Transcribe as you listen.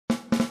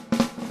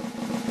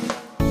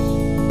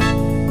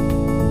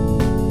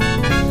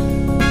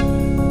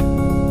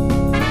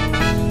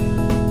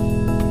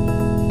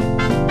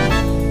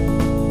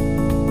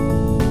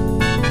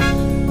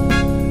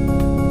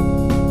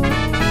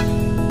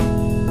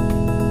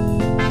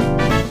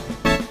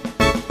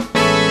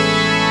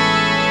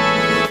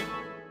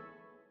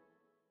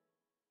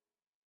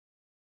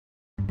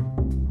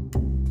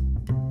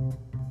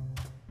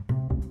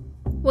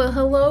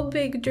Well, hello,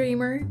 big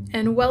dreamer,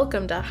 and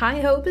welcome to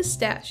Hi-Ho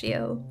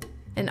Pistachio,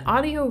 an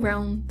audio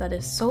realm that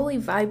is solely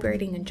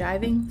vibrating and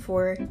jiving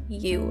for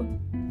you.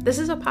 This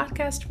is a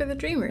podcast for the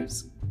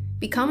dreamers.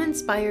 Become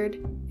inspired,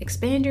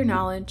 expand your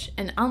knowledge,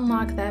 and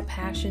unlock that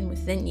passion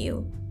within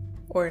you.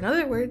 Or in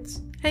other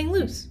words, hang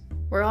loose.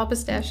 We're all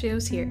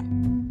pistachios here.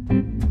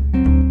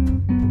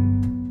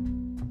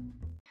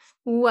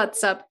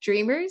 What's up,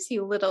 dreamers,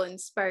 you little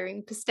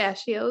inspiring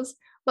pistachios?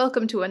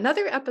 Welcome to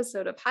another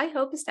episode of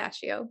Hi-Ho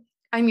Pistachio.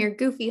 I'm your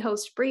goofy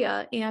host,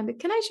 Bria, and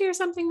can I share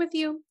something with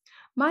you?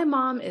 My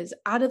mom is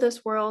out of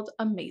this world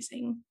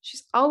amazing.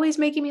 She's always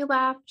making me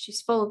laugh.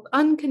 She's full of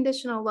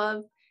unconditional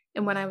love.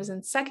 And when I was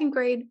in second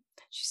grade,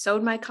 she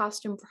sewed my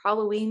costume for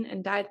Halloween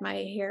and dyed my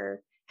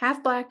hair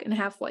half black and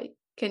half white.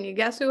 Can you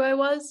guess who I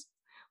was?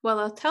 Well,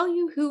 I'll tell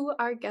you who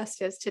our guest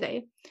is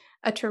today.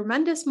 A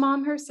tremendous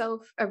mom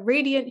herself, a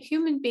radiant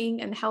human being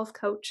and health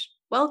coach.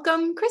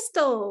 Welcome,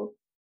 Crystal.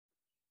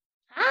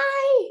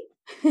 Hi.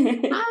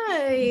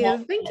 Hi. Yeah.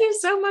 Thank you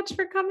so much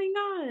for coming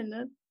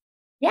on.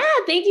 Yeah,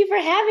 thank you for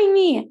having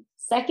me.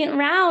 Second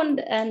round,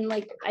 and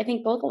I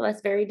think both of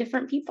us very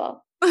different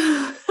people.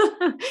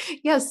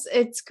 Yes,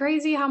 it's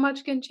crazy how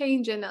much can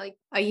change in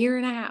a year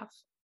and a half.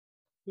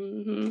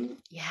 Mm-hmm.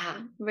 Yeah,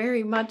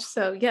 very much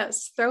so.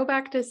 Yes,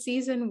 throwback to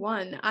season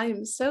 1.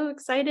 I'm so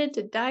excited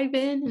to dive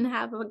in and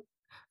have a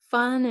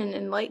fun and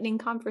enlightening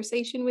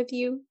conversation with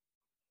you.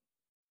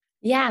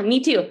 Yeah, me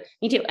too.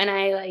 And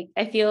I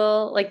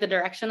feel like the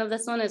direction of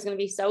this one is going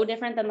to be so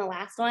different than the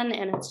last one,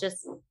 and it's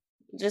just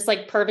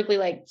perfectly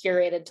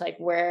curated to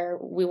where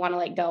we want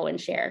to go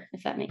and share,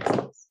 if that makes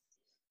sense.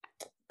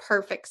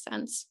 Perfect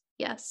sense.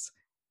 Yes.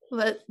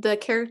 The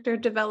character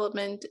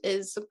development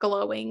is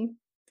glowing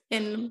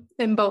in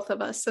both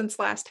of us since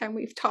last time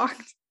we've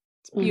talked.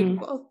 It's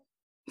beautiful.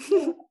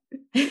 Mm-hmm.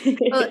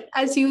 Well,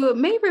 as you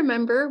may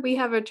remember, we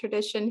have a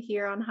tradition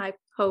here on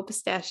Hi-Ho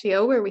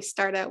Pistachio where we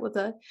start out with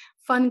a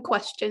fun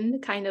question to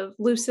kind of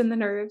loosen the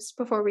nerves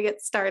before we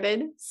get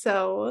started.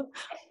 So,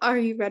 are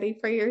you ready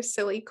for your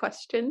silly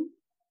question?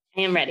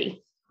 I am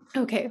ready.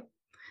 Okay.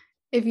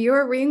 If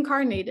you're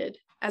reincarnated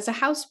as a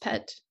house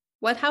pet,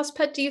 what house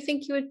pet do you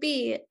think you would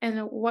be,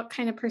 and what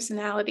kind of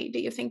personality do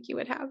you think you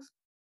would have?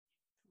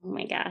 Oh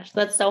my gosh,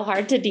 that's so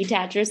hard to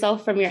detach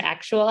yourself from your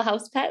actual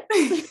house pets.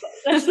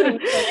 Especially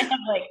when I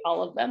have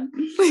all of them.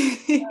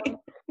 Let's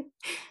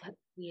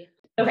see.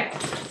 Okay.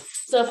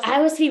 So if I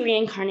was to be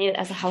reincarnated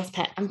as a house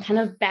pet, I'm kind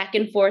of back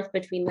and forth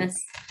between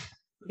this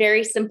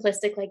very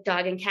simplistic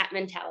dog and cat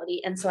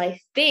mentality. And so I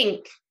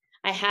think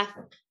I have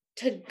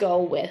to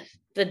go with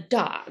the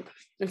dog.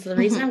 And so the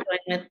reason I'm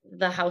going with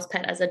the house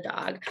pet as a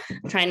dog,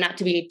 I'm trying not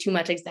to be too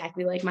much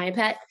exactly like my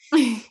pet,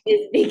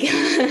 is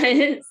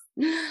because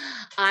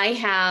I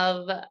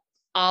have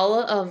all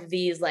of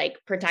these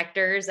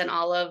protectors and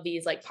all of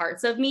these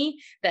parts of me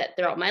that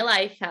throughout my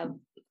life have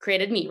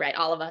created me, right?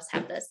 All of us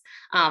have this.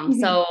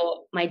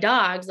 So my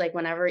dogs,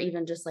 whenever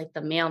even just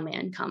the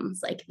mailman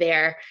comes,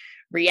 their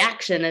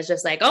reaction is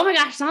just oh my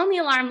gosh, sound the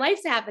alarm,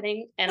 life's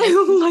happening. And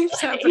life's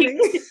happening.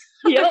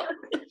 Yep.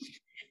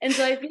 And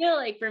so I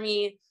feel for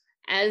me,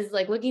 as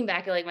looking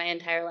back at my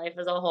entire life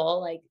as a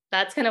whole,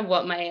 that's kind of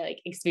what my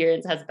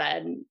experience has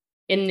been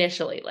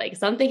initially.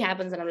 Something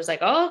happens and I'm just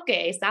oh,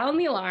 okay, sound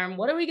the alarm.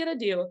 What are we going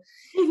to do?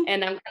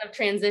 And I'm kind of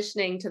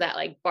transitioning to that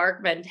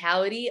bark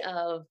mentality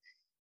of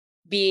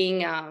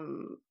being,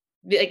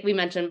 we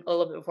mentioned a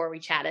little bit before we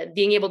chatted,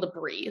 being able to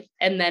breathe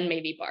and then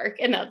maybe bark,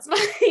 and that's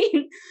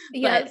fine.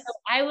 Yes. But so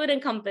I would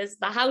encompass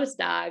the house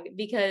dog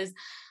because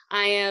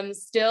I am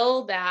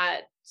still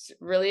that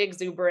really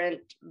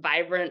exuberant,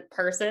 vibrant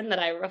person that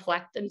I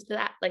reflect into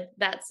that,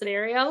 that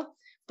scenario.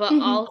 But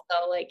also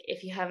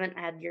if you haven't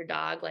had your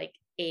dog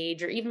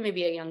age, or even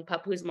maybe a young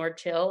pup who's more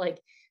chill,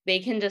 they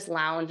can just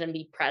lounge and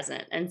be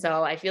present. And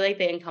so I feel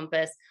they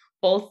encompass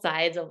both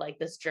sides of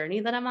this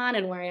journey that I'm on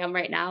and where I am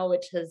right now,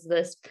 which is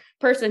this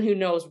person who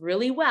knows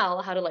really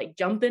well how to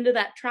jump into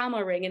that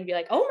trauma ring and be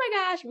oh my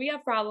gosh, we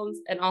have problems.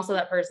 And also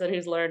that person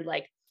who's learned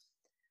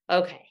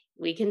okay,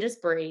 we can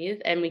just breathe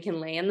and we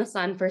can lay in the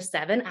sun for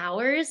 7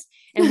 hours.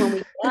 And when we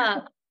get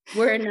up,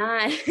 we're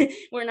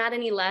not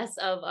any less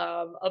of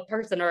a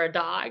person or a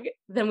dog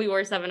than we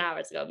were 7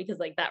 hours ago, because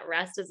that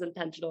rest is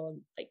intentional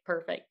and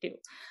perfect too.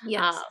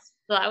 Yes.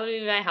 So that would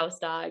be my house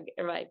dog,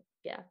 or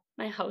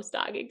my house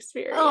dog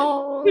experience.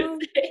 Oh,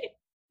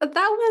 that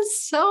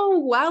was so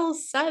well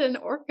said and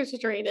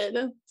orchestrated.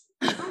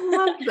 I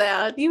love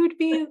that. You would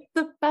be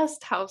the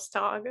best house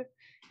dog.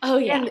 Oh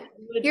yeah. And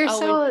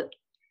you're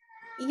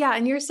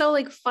and you're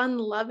so fun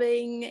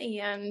loving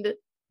and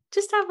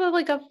just have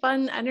a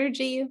fun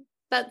energy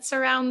that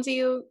surrounds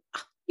you.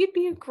 You'd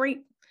be a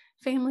great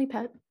family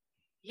pet.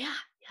 Yeah.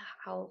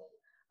 I'll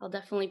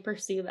definitely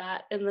pursue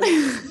that in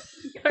the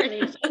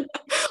incarnation.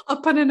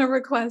 I'll put in a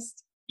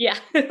request. Yeah.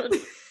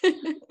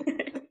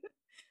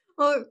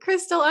 Well,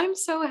 Crystal, I'm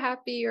so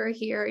happy you're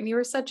here, and you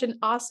were such an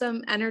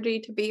awesome energy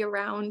to be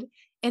around.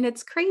 And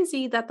it's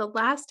crazy that the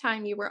last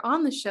time you were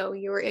on the show,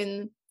 you were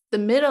in the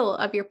middle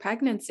of your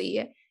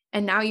pregnancy,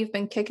 and now you've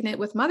been kicking it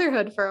with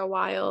motherhood for a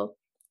while.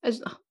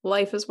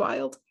 Life is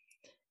wild.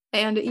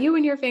 And you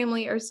and your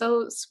family are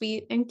so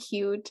sweet and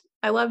cute.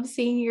 I love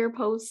seeing your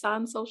posts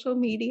on social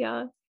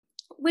media.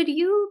 Would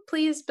you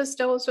please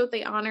bestow us with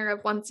the honor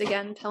of once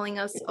again telling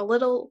us a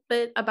little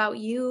bit about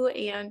you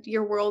and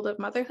your world of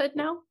motherhood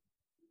now?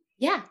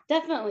 Yeah,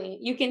 definitely.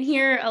 You can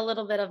hear a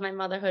little bit of my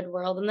motherhood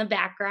world in the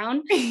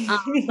background.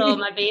 So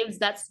my babes,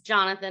 that's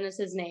Jonathan is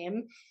his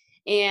name.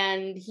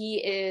 And he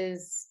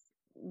is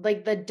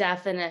like the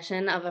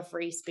definition of a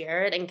free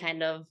spirit and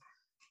kind of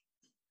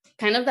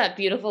that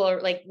beautiful, or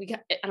like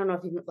I don't know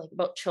if you like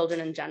about children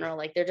in general,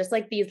 like they're just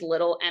like these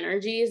little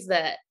energies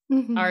that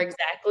are Mhm.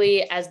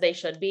 exactly as they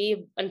should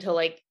be until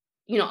like,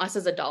 us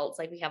as adults,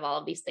 like we have all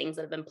of these things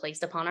that have been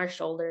placed upon our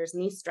shoulders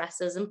and these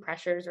stresses and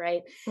pressures,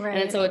 right? And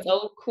Right. so it's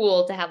so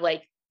cool to have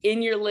like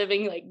in your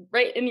living, like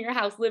right in your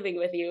house living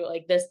with you,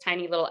 like this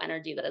tiny little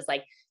energy that is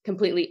like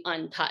completely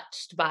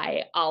untouched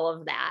by all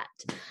of that.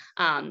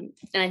 And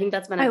I think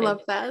that's been I a big,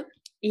 love that.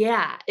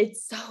 yeah,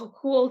 it's so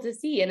cool to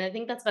see. And I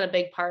think that's been a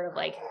big part of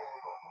like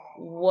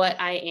what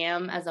I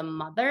am as a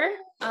mother,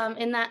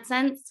 in that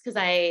sense. Cause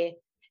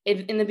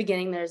in the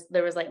beginning,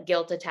 there was like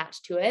guilt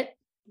attached to it,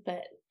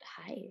 but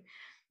hi,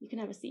 you can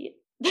have a seat.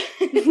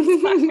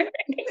 Sorry.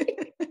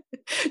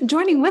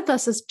 Joining with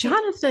us is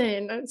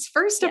Jonathan, his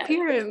first Yes,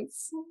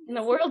 appearance. in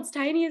the world's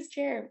tiniest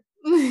chair.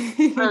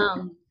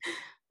 Um,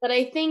 but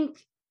I think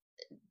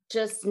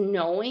just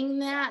knowing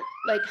that,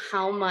 like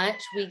how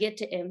much we get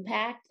to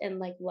impact and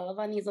like love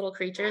on these little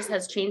creatures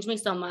has changed me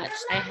so much.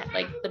 I had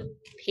like the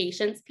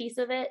patience piece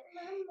of it.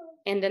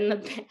 And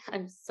then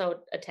I'm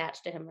so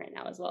attached to him right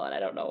now as well. And I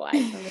don't know why.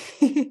 So I'm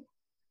gonna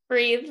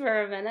breathe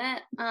for a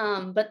minute.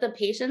 But the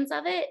patience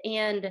of it,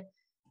 and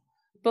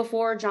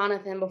before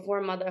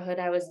motherhood,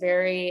 I was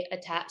very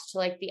attached to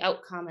like the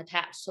outcome,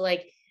 attached to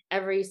like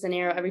every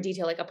scenario, every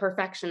detail, like a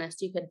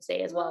perfectionist, you could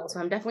say as well.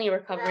 So I'm definitely a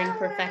recovering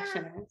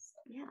perfectionist.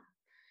 Yeah.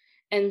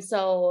 And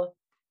so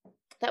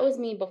that was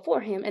me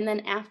before him. And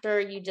then after,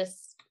 you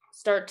just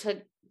start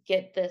to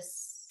get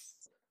this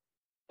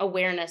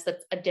awareness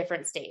that's a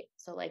different state.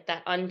 So like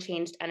that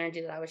unchanged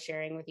energy that I was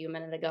sharing with you a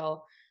minute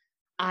ago,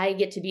 I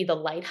get to be the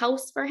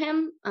lighthouse for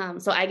him.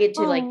 So I get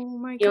to like, Oh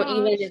my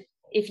even gosh.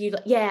 if you,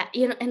 yeah,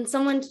 and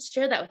someone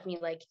shared that with me,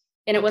 like,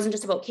 and it wasn't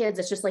just about kids.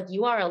 It's just like,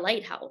 you are a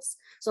lighthouse.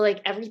 So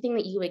like everything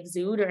that you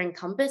exude or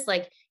encompass,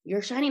 like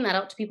you're shining that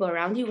out to people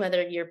around you,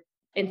 whether you're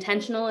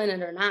intentional in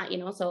it or not.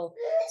 So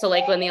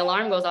like when the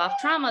alarm goes off,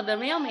 trauma, the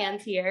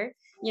mailman's here,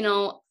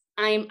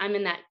 I'm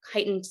in that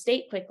heightened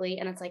state quickly.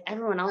 And it's like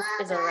everyone else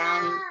is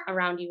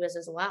around you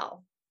as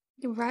well.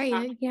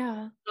 Right.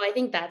 Yeah. So I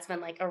think that's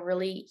been like a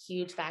really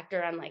huge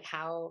factor on like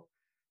how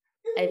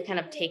I've kind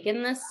of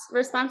taken this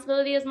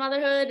responsibility as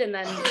motherhood. And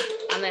then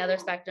on the other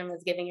spectrum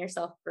is giving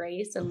yourself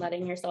grace and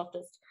letting yourself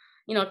just,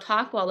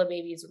 talk while the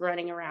baby's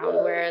running around.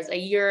 Whereas a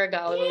year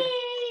ago,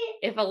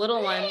 if a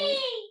little one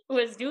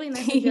was doing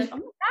this, I'd be like, oh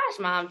my gosh,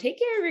 mom, take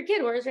care of your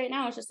kid. Whereas right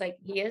now, it's just like,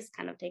 he is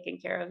kind of taken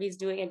care of. He's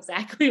doing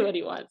exactly what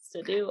he wants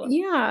to do.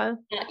 Yeah.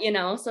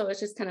 So it's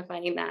just kind of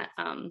finding that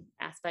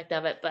aspect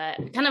of it,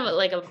 but kind of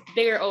like a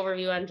bigger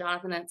overview on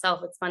Jonathan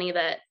itself. It's funny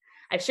that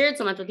I've shared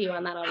so much with you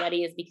on that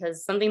already, is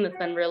because something that's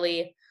been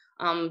really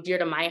dear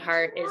to my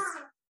heart is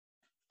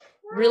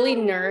really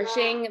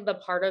nourishing the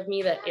part of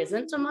me that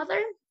isn't a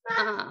mother.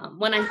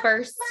 When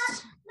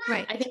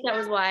Right. I think that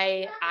was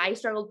why I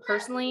struggled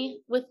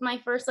personally with my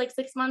first like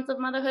 6 months of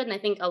motherhood. And I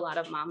think a lot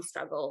of moms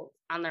struggle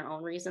on their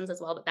own reasons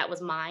as well. But that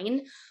was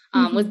mine,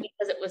 was Mhm.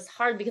 because it was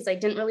hard because I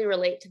didn't really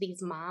relate to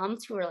these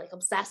moms who are like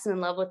obsessed and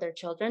in love with their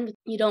children.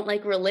 You don't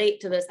like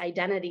relate to this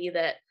identity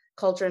that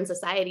culture and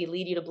society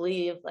lead you to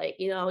believe. Like,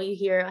 you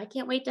hear, I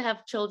can't wait to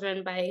have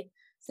children by,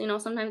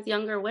 sometimes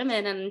younger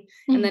women. And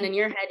then Mhm. in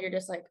your head, you're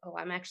just like, oh,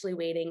 I'm actually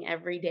waiting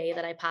every day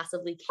that I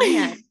possibly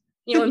can.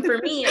 And for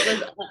me, it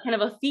was kind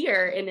of a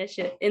fear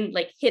initiative, in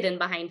like hidden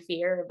behind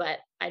fear, but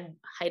I'd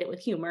hide it with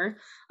humor,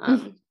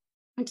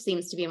 which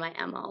seems to be my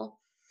MO.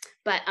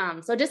 But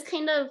so just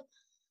kind of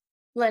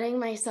letting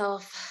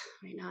myself,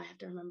 right now I have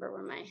to remember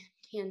where my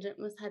tangent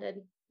was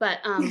headed, but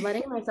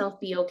letting myself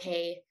be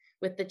okay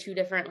with the two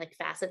different like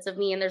facets of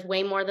me. And there's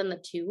way more than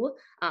the two.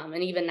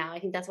 And even now, I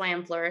think that's why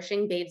I'm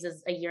flourishing. Babes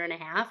is a year and a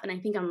half. And I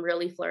think I'm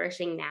really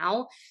flourishing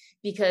now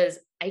because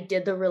I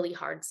did the really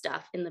hard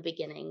stuff in the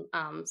beginning.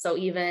 So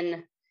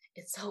even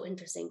it's so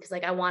interesting because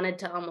like I wanted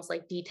to almost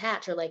like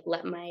detach or like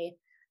let my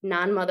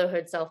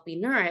non-motherhood self be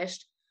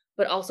nourished,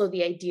 but also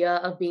the idea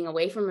of being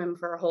away from him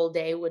for a whole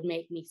day would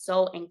make me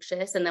so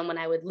anxious. And then when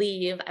I would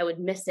leave, I would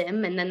miss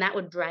him. And then that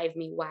would drive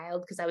me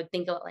wild because I would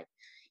think about like,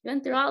 you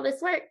went through all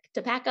this work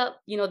to pack up,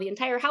 the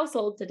entire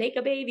household to take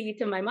a baby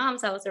to my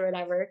mom's house or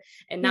whatever.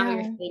 And now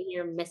you're Yeah. sitting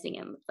here missing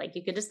him. Like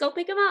you could just go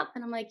pick him up.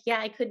 And I'm like,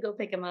 yeah, I could go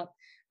pick him up,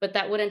 but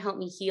that wouldn't help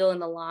me heal in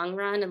the long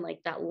run. And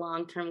like that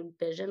long-term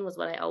vision was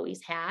what I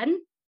always had.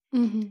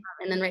 Mhm.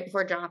 And then right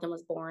before Jonathan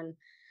was born,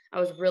 I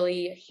was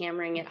really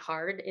hammering it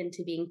hard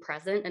into being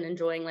present and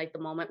enjoying like the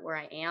moment where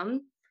I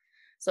am.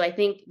 So I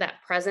think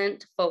that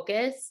present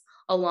focus,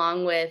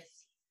 along with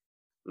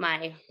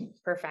my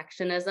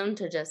perfectionism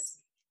to just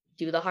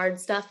do the hard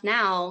stuff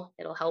now,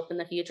 it'll help in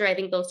the future. I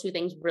think those two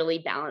things really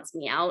balance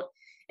me out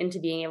into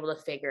being able to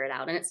figure it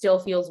out. And it still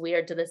feels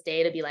weird to this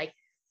day to be like,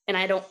 and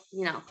I don't,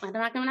 I'm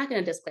not going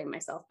to disclaim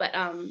myself, but,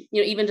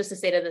 even just to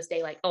say to this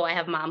day, like, oh, I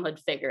have momhood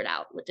figured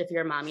out, which if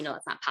you're a mom,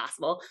 that's not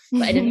possible.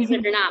 But even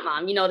if you're not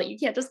mom, that you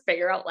can't just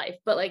figure out life.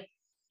 But like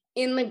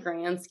in the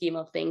grand scheme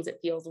of things, it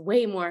feels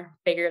way more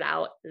figured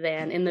out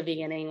than in the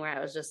beginning where I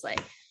was just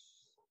like,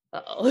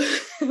 uh-oh,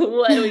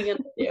 what are we going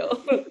to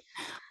do?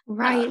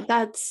 Right.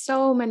 That's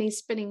so many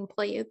spinning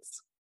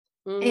plates.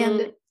 Mm-hmm.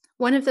 And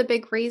one of the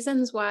big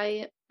reasons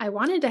why I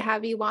wanted to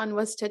have you on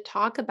was to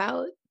talk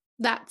about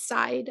that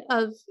side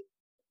of,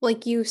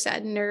 like you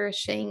said,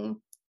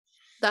 nourishing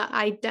the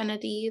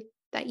identity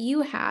that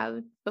you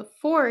have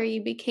before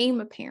you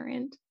became a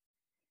parent,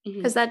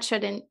 because that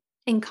shouldn't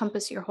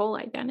encompass your whole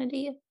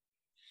identity.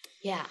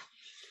 Yeah.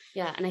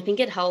 Yeah. And I think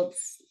it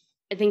helps.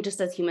 I think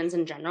just as humans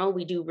in general,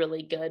 we do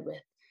really good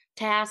with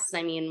tasks.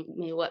 I mean,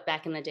 maybe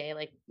back in the day,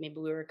 like maybe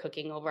we were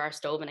cooking over our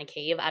stove in a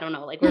cave. I don't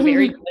know. Like we're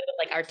very good with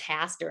like our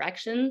task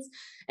directions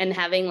and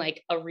having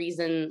like a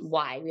reason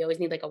why. We always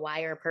need like a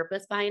why or a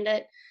purpose behind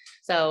it.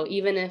 So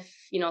even if,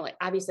 like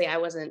obviously I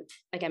wasn't,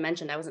 like I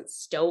mentioned, I wasn't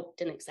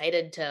stoked and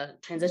excited to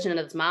transition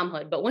into this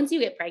momhood. But once you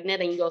get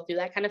pregnant and you go through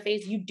that kind of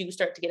phase, you do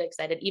start to get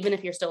excited, even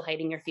if you're still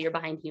hiding your fear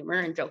behind humor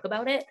and joke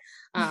about it.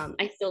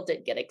 I still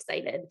did get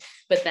excited,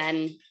 but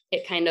then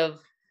it kind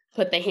of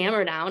put the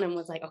hammer down and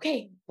was like,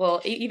 okay,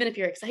 well, even if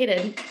you're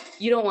excited,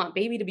 you don't want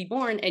baby to be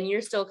born and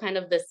you're still kind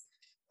of this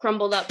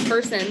crumbled up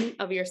person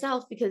of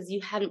yourself because you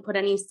haven't put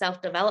any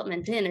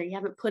self-development in, or you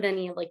haven't put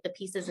any of like the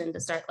pieces in to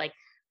start like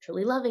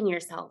truly loving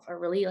yourself or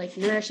really like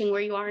nourishing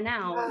where you are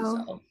now. Wow.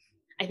 So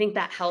I think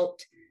that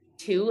helped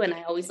too. And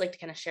I always like to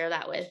kind of share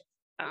that with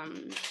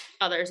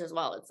others as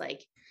well. It's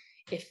like,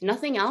 if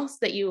nothing else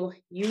that you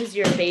use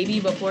your baby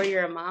before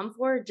you're a mom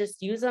for,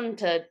 just use them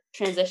to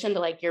transition to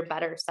like your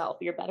better self,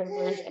 your better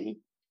version.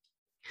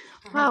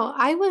 Wow,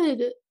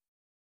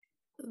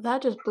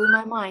 that just blew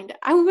my mind.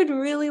 I would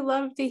really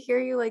love to hear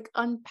you like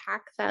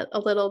unpack that a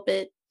little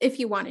bit if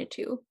you wanted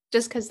to,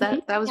 just because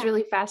that was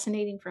really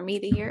fascinating for me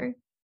to hear.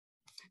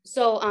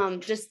 So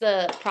just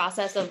the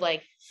process of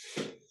like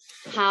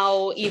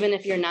how, even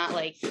if you're not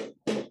like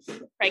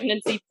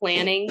pregnancy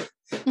planning,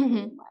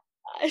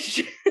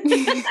 gosh.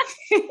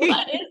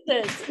 What is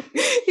this?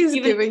 He's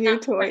giving you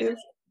toys.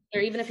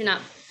 Or even if you're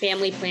not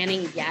family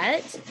planning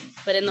yet,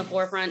 but in the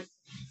forefront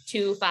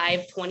 2,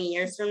 5, 20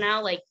 years from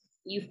now, like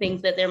you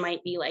think that there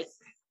might be like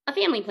a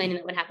family planning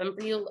that would happen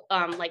for you,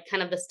 like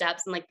kind of the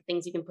steps and like the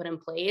things you can put in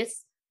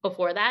place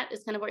before that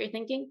is kind of what you're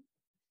thinking.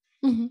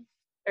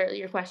 Or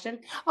your question?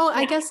 Oh, yeah.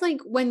 I guess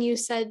like when you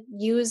said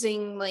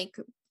using like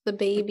the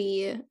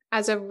baby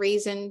as a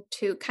reason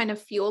to kind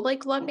of feel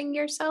like loving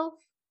yourself,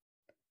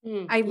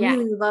 I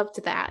really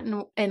loved that,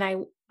 and I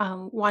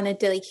wanted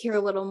to like hear a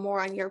little more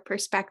on your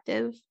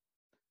perspective.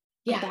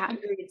 Yeah, I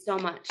agree so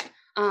much.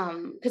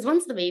 Because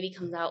once the baby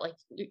comes out, like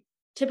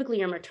typically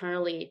your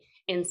maternally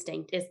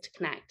instinct is to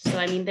connect. So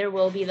I mean, there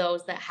will be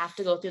those that have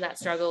to go through that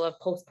struggle of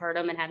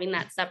postpartum and having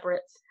that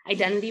separate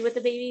identity with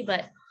the baby,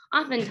 but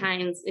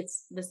oftentimes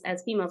it's this,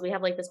 as females, we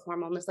have like this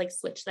hormone, this like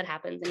switch that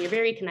happens and you're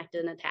very connected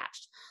and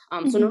attached.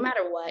 So no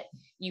matter what,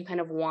 you kind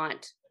of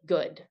want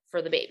good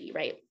for the baby,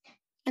 right?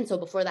 And so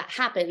before that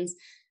happens,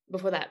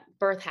 before that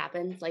birth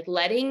happens, like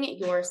letting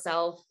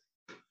yourself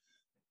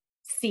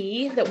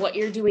see that what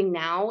you're doing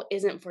now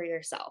isn't for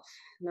yourself.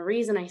 And the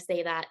reason I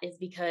say that is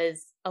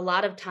because a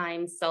lot of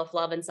times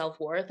self-love and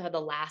self-worth are the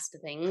last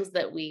things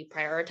that we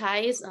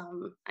prioritize.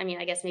 I mean,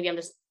 I guess maybe I'm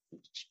just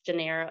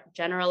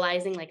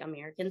generalizing like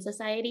American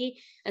society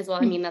as well.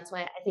 I mean, that's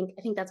why I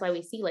think that's why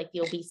we see like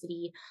the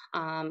obesity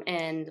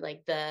and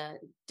like the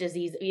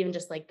disease, even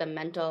just like the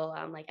mental,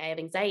 like I have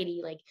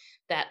anxiety, like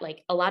that,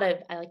 like a lot of,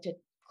 I like to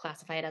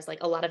classify it as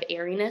like a lot of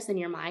airiness in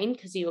your mind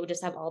because you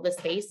just have all this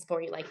space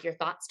for like your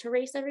thoughts to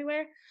race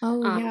everywhere.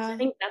 So I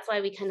think that's why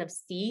we kind of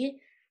see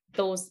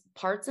those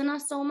parts in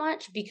us so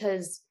much,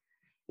 because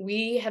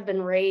we have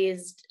been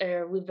raised,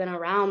 or we've been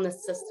around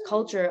this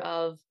culture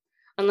of,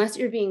 unless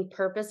you're being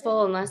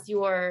purposeful, unless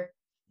you are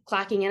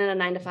clocking in at a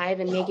 9 to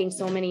 5 and making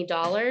so many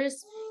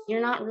dollars,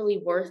 you're not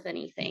really worth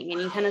anything. And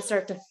you kind of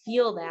start to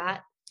feel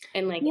that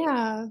and like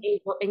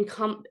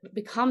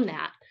become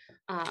that.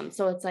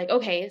 So it's like,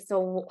 okay,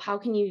 so how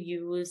can you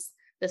use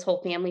this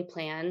whole family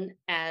plan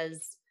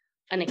as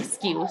an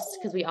excuse?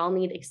 Because we all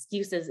need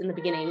excuses in the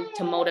beginning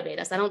to motivate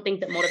us. I don't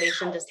think that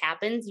motivation just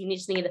happens. You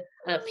just need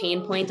a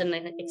pain point and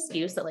an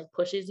excuse that like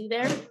pushes you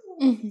there.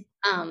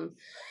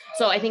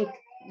 So I think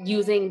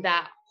using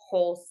that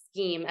whole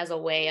scheme as a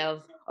way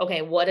of,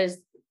 okay, what is,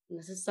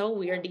 this is so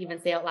weird to even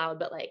say out loud,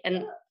 but like,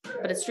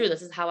 but it's true.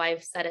 This is how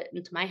I've said it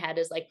into my head,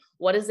 is like,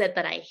 what is it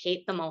that I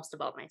hate the most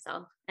about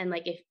myself? And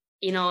like, if,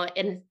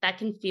 and that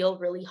can feel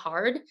really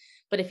hard,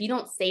 but if you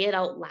don't say it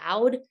out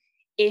loud,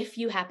 if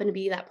you happen to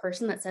be that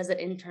person that says it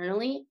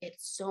internally,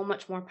 it's so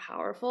much more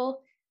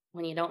powerful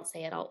when you don't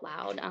say it out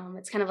loud.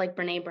 It's kind of like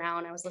Brene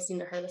Brown. I was listening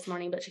to her this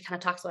morning, but she kind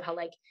of talks about how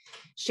like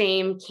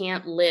shame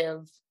can't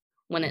live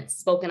when it's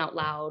spoken out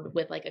loud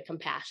with like a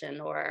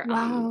compassion or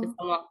along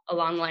the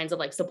lines of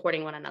like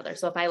supporting one another.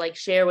 So if I like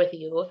share with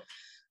you,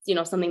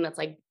 something that's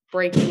like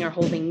breaking or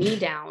holding me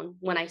down,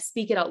 when I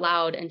speak it out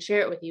loud and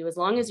share it with you, as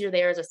long as you're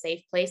there as a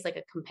safe place, like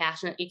a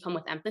compassionate, you come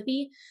with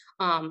empathy,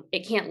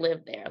 it can't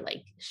live there.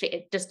 Like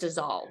it just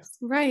dissolves.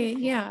 Right.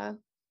 Yeah.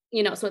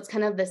 So it's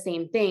kind of the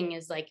same thing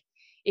is like,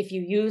 if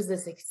you use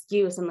this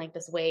excuse and like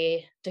this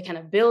way to kind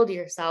of build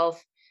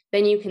yourself,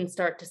 then you can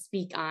start to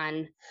speak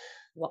on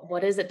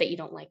what is it that you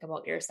don't like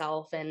about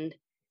yourself. And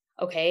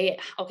okay,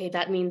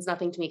 that means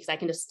nothing to me because I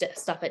can just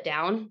stuff it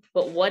down.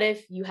 But what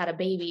if you had a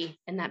baby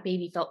and that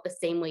baby felt the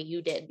same way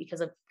you did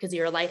because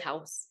you're a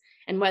lighthouse,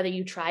 and whether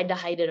you tried to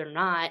hide it or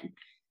not,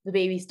 the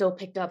baby still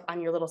picked up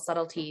on your little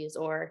subtleties.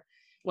 Or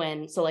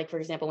like, for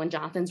example, when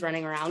Jonathan's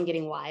running around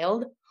getting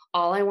wild,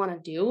 all I want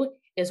to do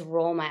is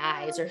roll my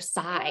eyes or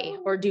sigh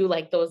or do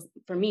like those,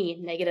 for me,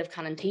 negative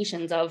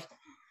connotations of,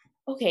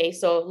 okay,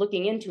 so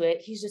looking into it,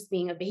 he's just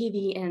being a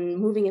baby and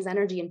moving his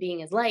energy and being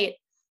his light.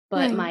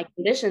 But my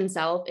conditioned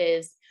self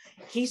is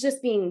he's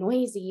just being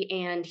noisy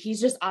and he's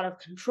just out of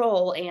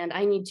control. And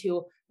I need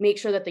to make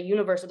sure that the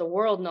universe or the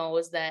world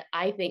knows that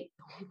I think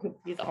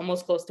he's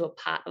almost close to a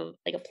pot of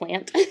like a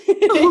plant.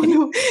 Oh,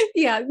 no.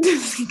 Yeah.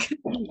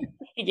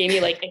 He gave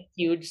me like a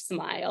huge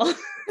smile.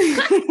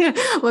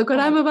 Look what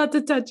I'm about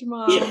to touch,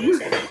 Mom.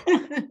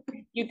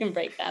 You can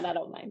break that. I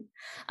don't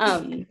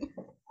mind.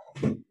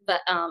 But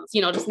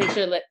just make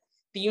sure that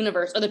the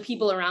universe or the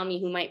people around me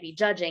who might be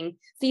judging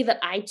see that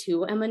I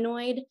too am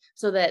annoyed,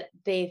 so that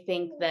they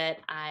think that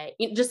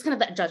just kind of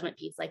that judgment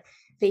piece, like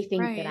they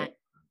think that I'm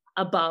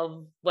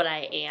above what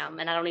I am.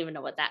 And I don't even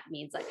know what that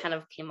means. That kind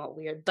of came out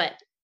weird, but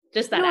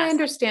just that. No, I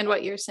understand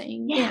what you're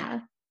saying.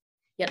 Yeah.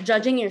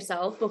 Judging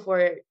yourself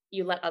before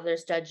you let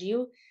others judge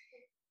you.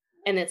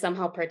 And it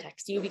somehow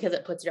protects you because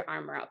it puts your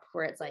armor up,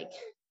 where it's like,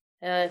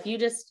 if you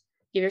just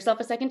give yourself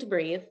a second to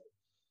breathe,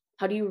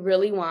 how do you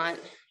really want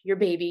your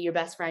baby, your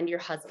best friend, your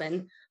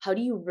husband, how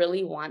do you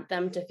really want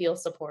them to feel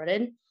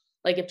supported?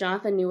 Like if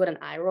Jonathan knew what an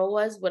eye roll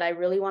was, would I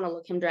really want to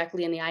look him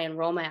directly in the eye and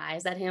roll my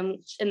eyes at him?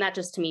 And that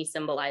just to me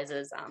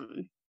symbolizes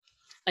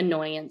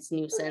annoyance,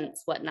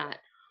 nuisance, whatnot.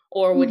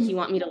 Or would he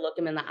want me to look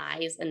him in the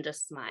eyes and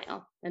just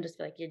smile and just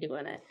be like, you're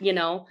doing it,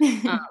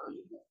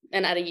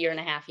 and at 1.5 years,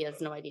 he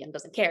has no idea and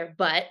doesn't care.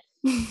 But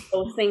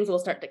those things will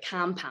start to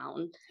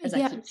compound as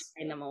I keep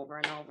saying them over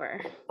and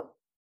over.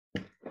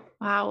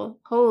 Wow.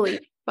 Holy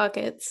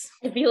buckets.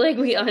 I feel like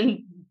we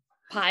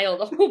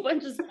unpiled a whole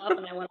bunch of stuff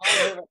and I went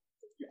all over.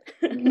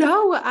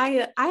 No,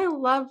 I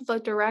love the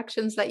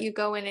directions that you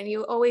go in, and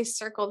you always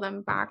circle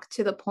them back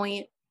to the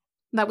point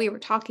that we were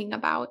talking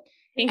about.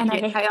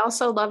 I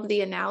also love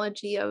the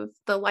analogy of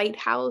the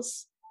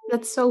lighthouse.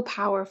 That's so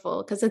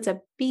powerful because it's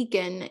a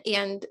beacon.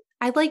 And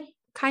I like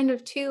kind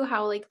of too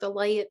how like the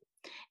light,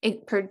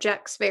 it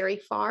projects very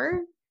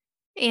far.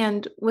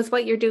 And with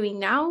what you're doing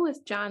now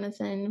with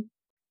Jonathan,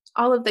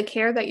 all of the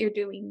care that you're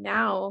doing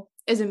now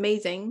is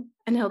amazing,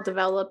 and he'll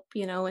develop,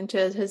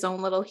 into his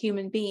own little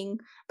human being,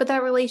 but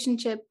that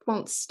relationship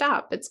won't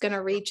stop. It's going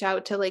to reach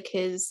out to like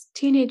his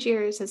teenage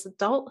years, his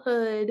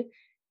adulthood,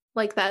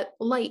 like that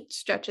light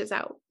stretches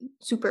out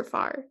super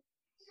far.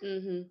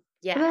 Mm-hmm.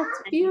 Yeah.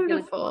 That's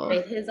beautiful.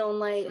 His own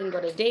light and go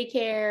to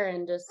daycare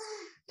and just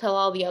tell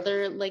all the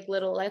other like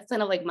little, that's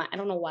kind of like I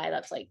don't know why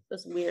that's like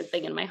this weird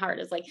thing in my heart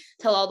is like,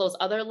 tell all those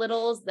other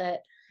littles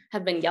that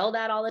have been yelled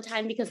at all the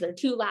time because they're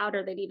too loud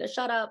or they need to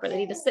shut up or they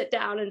need to sit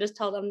down, and just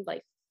tell them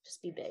like,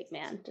 just be big,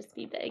 man. Just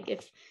be big.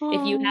 If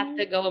you have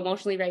to go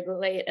emotionally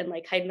regulate and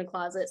like hide in a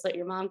closet so that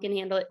your mom can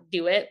handle it,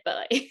 do it. But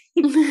like,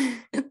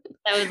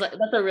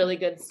 that's a really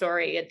good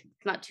story. It's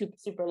not too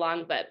super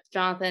long, but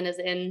Jonathan is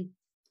in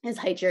his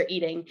high chair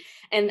eating.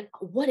 And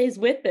what is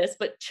with this?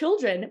 But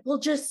children will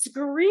just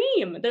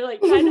scream. They're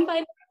like trying to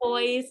find their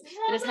voice.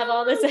 They just have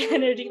all this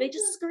energy. They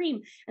just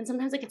scream. And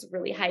sometimes it gets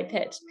really high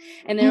pitched.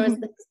 And there was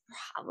this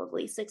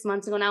probably 6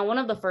 months ago now, one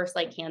of the first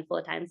like handful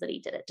of times that he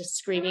did it, just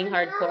screaming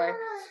hardcore.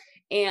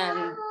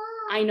 And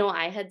I know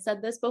I had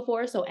said this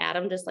before, so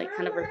Adam just like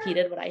kind of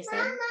repeated what I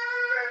said.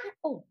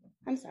 Oh,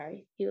 I'm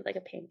sorry. He was like a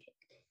pancake.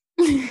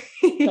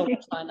 So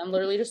much fun. I'm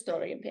literally just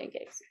throwing him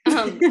pancakes.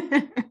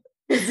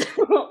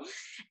 So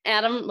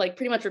Adam like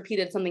pretty much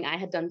repeated something I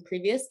had done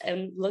previous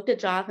and looked at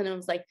Jonathan and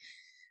was like,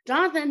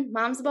 Jonathan,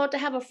 mom's about to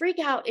have a freak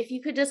out. If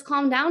you could just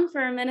calm down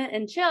for a minute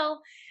and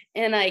chill.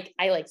 And like,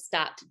 I like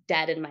stopped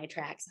dead in my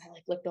tracks. I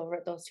like looked over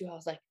at those two. I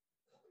was like,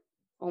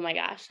 oh my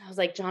gosh. I was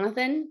like,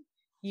 Jonathan,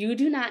 you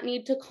do not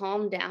need to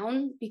calm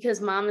down because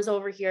mom is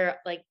over here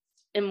like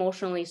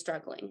emotionally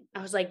struggling.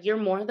 I was like, you're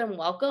more than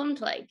welcome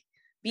to like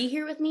be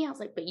here with me. I was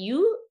like, but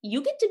you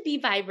get to be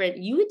vibrant.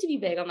 You get to be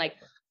big. I'm like,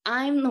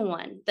 I'm the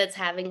one that's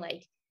having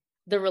like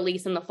the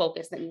release and the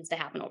focus that needs to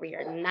happen over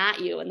here,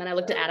 not you. And then I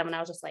looked at Adam and I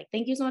was just like,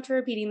 thank you so much for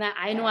repeating that.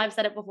 I know I've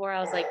said it before.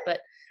 I was like,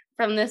 but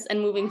from this and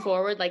moving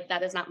forward, like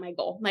that is not my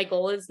goal. My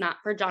goal is not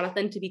for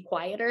Jonathan to be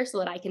quieter so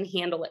that I can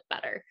handle it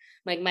better.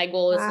 Like my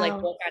goal is to like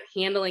work on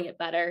handling it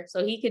better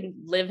so he can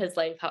live his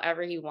life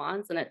however he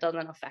wants and it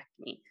doesn't affect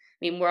me.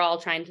 I mean, we're all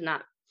trying to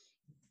not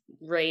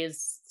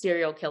raise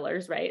serial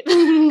killers, right?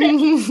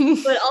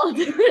 But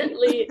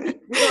ultimately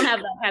we don't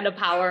have that kind of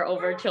power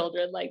over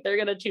children. Like they're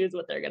gonna choose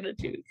what they're gonna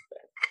choose.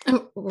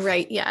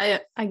 Right. Yeah,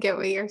 I get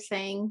what you're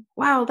saying.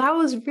 Wow, that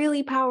was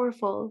really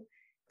powerful.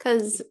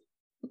 Because,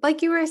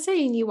 like you were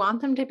saying, you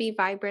want them to be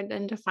vibrant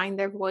and to find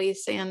their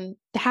voice and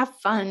to have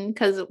fun.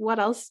 Because what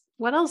else?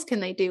 What else can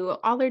they do?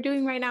 All they're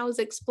doing right now is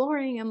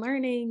exploring and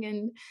learning,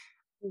 and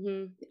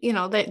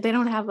they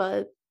don't have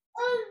a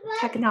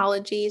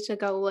technology to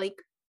go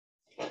like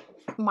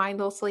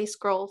mindlessly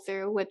scroll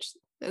through, which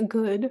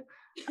good.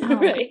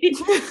 Right.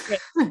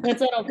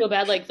 That's why I don't feel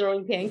bad like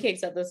throwing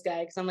pancakes at this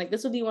guy, because I'm like,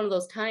 this would be one of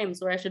those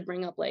times where I should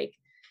bring up like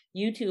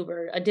YouTube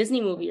or a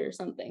Disney movie or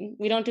something.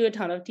 We don't do a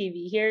ton of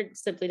TV here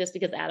simply just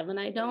because Adam and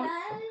I don't.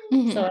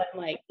 Mhm. So I'm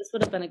like, this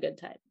would have been a good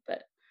time.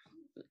 But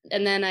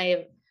and then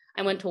I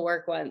went to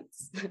work one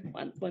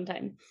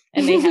time,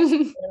 and they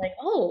were like,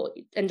 oh,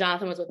 and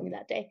Jonathan was with me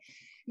that day,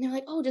 and they're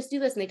like, oh, just do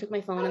this, and they took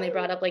my phone and they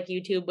brought up like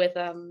YouTube with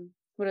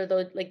what are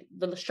those, like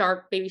the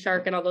shark, baby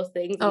shark, and all those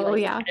things. And Oh,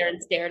 he yeah. sat there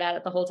and stared at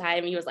it the whole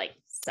time. He was like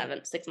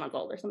 6 months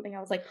old or something.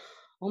 I was like,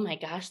 oh my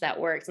gosh, that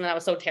works. And then I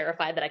was so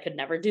terrified that I could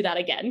never do that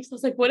again. So I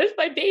was like, what if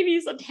my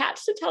baby's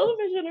attached to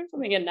television or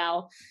something? And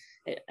now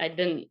I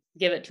didn't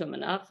give it to him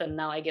enough, and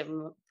now I give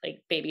him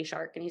like baby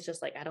shark, and he's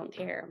just like, I don't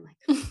care.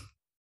 I'm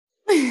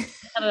like,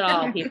 have it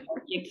all, people.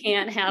 You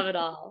can't have it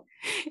all.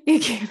 You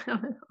can't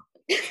have it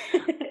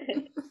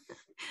all.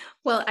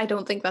 Well, I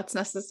don't think that's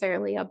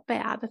necessarily a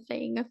bad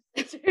thing.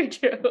 That's very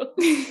true.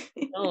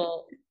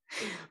 Oh.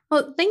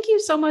 Well, thank you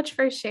so much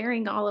for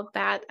sharing all of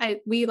that.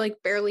 We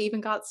like barely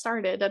even got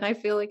started, and I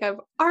feel like I've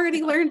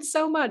already learned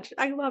so much.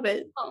 I love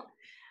it. Oh.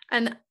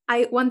 And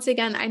once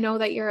again, I know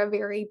that you're a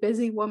very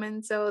busy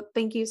woman, so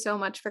thank you so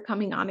much for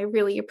coming on. I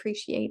really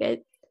appreciate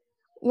it.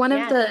 One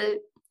of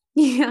the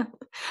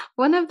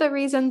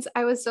reasons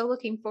I was so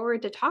looking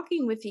forward to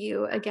talking with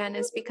you again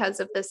is because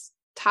of this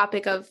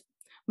topic of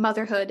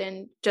motherhood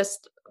and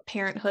just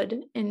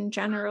parenthood in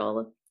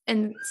general,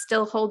 and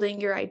still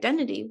holding your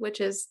identity, which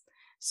is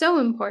so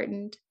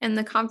important. And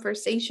the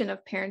conversation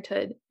of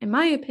parenthood, in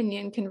my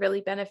opinion, can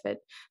really benefit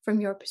from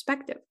your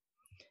perspective.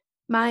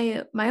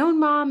 My own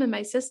mom and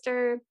my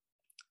sister,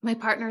 my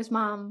partner's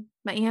mom,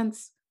 my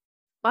aunts,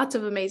 lots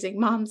of amazing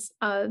moms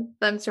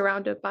I'm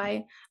surrounded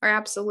by are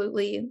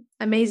absolutely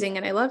amazing,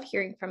 and I love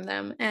hearing from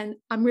them. And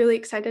I'm really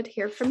excited to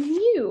hear from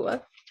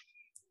you.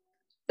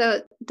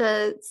 So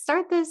to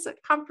start this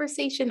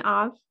conversation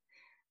off,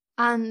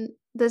 on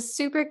the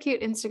super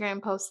cute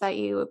Instagram post that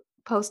you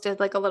posted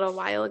like a little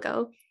while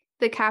ago,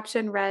 the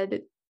caption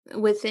read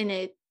within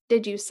it,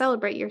 "Did you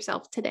celebrate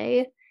yourself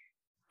today?"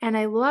 And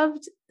I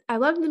loved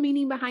the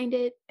meaning behind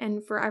it.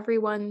 And for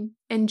everyone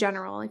in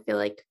general, I feel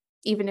like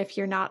even if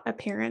you're not a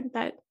parent,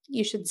 that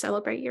you should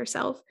celebrate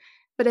yourself.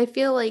 But I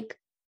feel like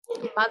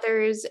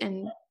mothers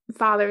and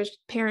fathers,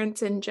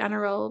 parents in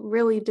general,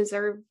 really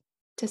deserve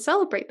to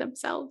celebrate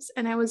themselves.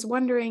 And I was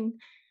wondering,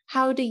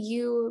 how do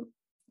you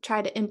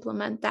try to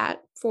implement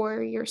that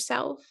for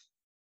yourself?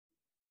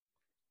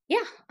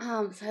 Yeah.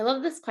 So I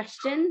love this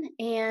question.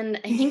 And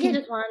I think I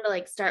just wanted to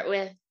like start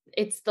with,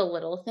 it's the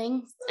little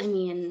things. I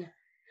mean,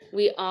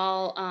 we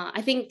all,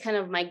 I think kind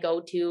of my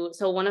go-to.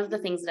 So one of the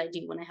things that I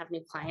do when I have new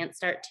clients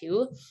start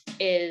too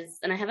is,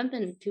 and I haven't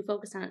been too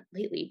focused on it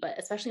lately, but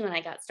especially when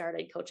I got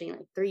started coaching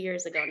like 3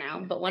 years ago now.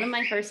 But one of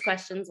my first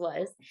questions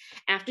was,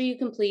 after you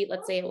complete,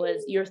 let's say it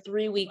was your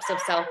 3 weeks of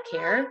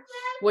self-care,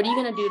 what are you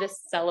going to do to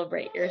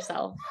celebrate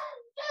yourself?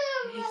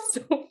 It's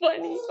so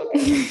funny.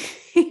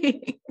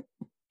 Okay.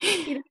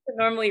 He doesn't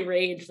normally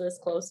rage this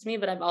close to me,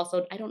 but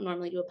I don't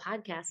normally do a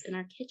podcast in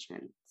our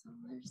kitchen. So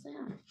there's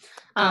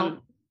that.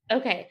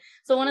 Okay.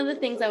 So one of the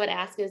things I would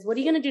ask is, what are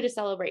you going to do to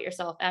celebrate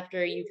yourself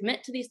after you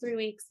commit to these 3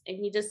 weeks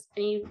and you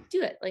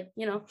do it? Like,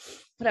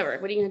 whatever,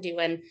 what are you going to do?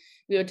 And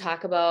we would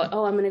talk about,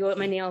 I'm going to go get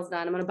my nails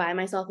done. I'm going to buy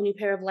myself a new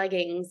pair of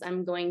leggings.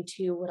 I'm going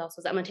to, what else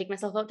was that? I'm going to take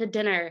myself out to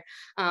dinner.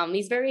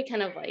 These very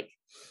kind of like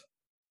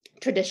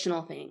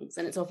traditional things.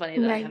 And it's so funny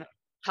that I haven't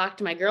talked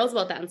to my girls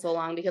about that in so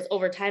long, because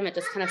over time it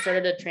just kind of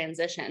started to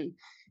transition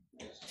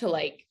to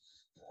like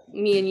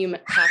me and you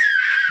talked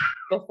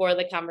before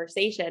the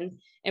conversation,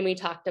 and we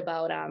talked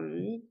about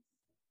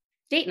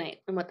date night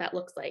and what that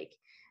looks like.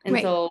 And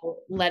so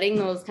letting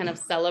those kind of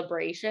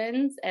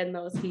celebrations and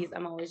those keys,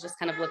 I'm always just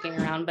kind of looking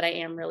around, but I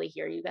am really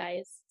here, you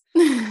guys.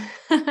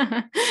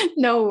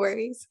 No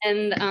worries.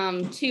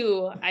 And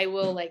 2, I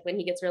will, like, when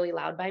he gets really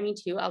loud by me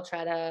too, I'll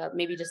try to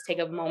maybe just take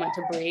a moment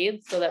to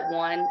breathe, so that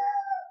one,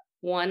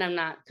 I'm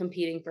not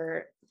competing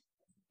for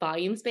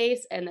volume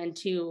space. And then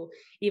 2,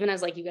 even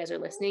as like you guys are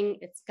listening,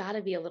 it's got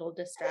to be a little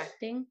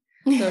distracting.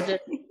 So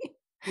just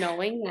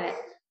knowing that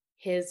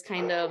his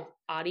kind of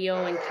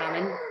audio and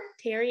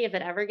commentary, if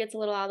it ever gets a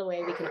little out of the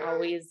way, we can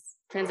always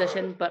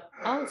transition. But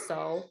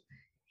also,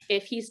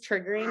 if he's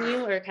triggering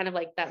you, or kind of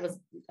like, that was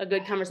a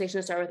good conversation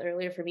to start with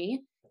earlier for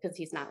me, because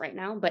he's not right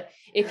now, but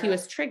if he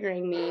was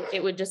triggering me,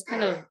 it would just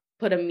kind of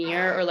put a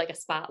mirror or like a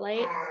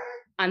spotlight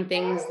on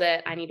things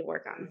that I need to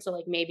work on. So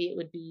like maybe it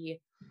would be,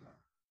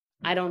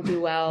 I don't do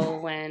well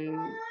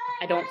when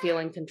I don't feel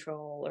in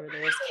control, or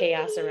there's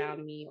chaos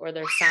around me, or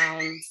there's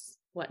sounds,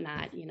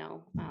 whatnot, So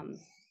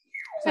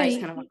I just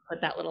kind of want to put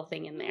that little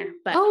thing in there.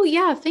 But oh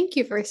yeah, thank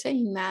you for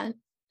saying that.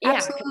 Yeah,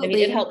 'cause I mean,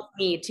 it Absolutely. helps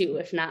me too,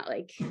 if not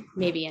like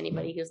maybe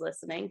anybody who's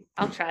listening.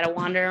 I'll try to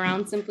wander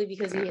around simply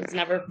because he has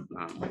never,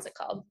 what's it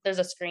called? There's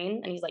a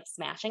screen and he's like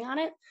smashing on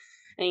it,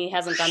 and he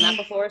hasn't done that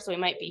before, so he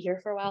might be here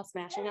for a while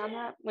smashing on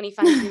that when he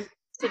finds new things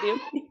to do.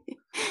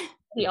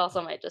 He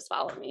also might just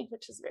follow me,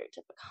 which is very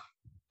typical.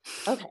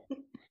 Okay.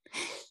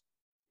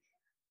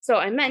 So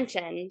I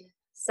mentioned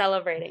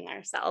celebrating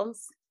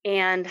ourselves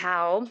and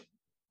how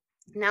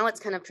now it's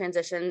kind of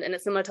transitioned, and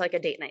it's similar to like a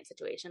date night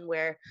situation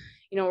where,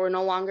 we're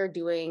no longer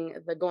doing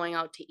the going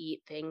out to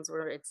eat things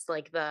where it's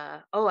like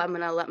I'm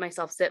going to let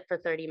myself sit for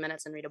 30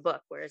 minutes and read a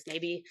book. Whereas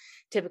maybe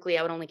typically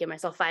I would only give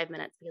myself 5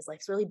 minutes because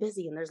life's really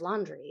busy and there's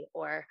laundry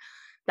or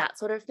that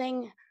sort of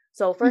thing.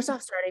 So first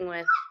off, starting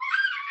with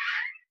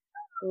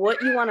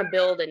what you want to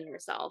build in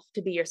yourself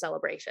to be your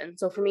celebration.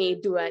 So for me,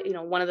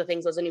 one of the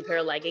things was a new pair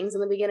of leggings in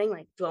the beginning.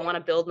 Like, do I want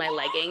to build my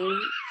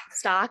legging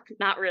stock?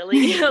 Not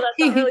really. That's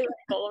not really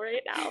my goal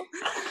right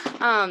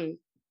now.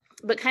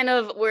 But kind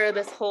of where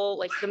this whole,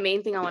 like the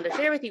main thing I want to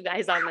share with you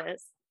guys on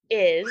this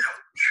is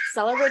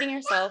celebrating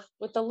yourself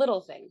with the little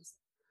things.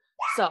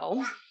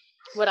 So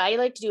what I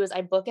like to do is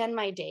I bookend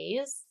my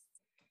days,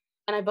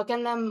 and I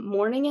bookend them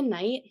morning and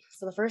night.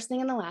 So the first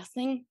thing and the last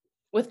thing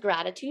with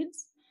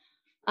gratitudes.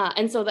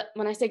 And so that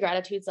when I say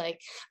gratitudes, like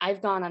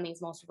I've gone on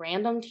these most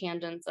random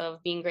tangents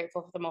of being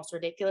grateful for the most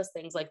ridiculous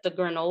things, like the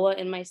granola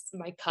in my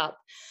cup.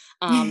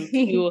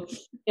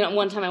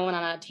 One time I went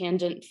on a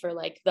tangent for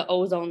like the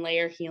ozone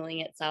layer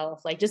healing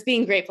itself, like just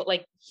being grateful,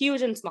 like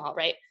huge and small,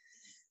 right?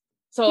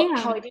 So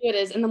how I do it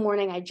is in the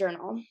morning I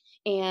journal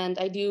and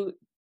I do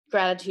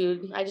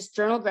gratitude. I just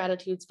journal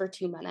gratitudes for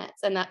 2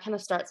 minutes, and that kind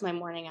of starts my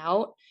morning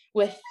out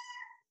with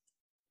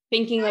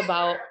thinking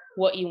about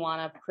what you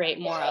want to create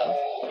more of.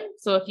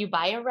 So if you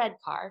buy a red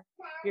car,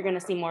 you're going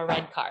to see more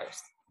red cars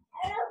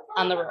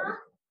on the road.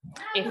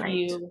 If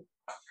you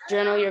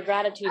journal your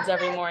gratitudes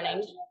every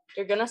morning,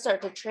 you're going to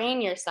start to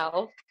train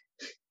yourself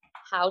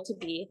how to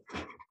be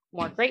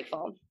more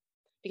grateful,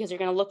 because you're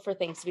going to look for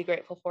things to be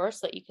grateful for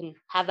so that you can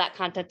have that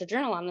content to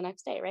journal on the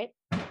next day, right?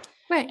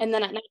 Right. And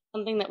then at night,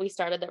 something that we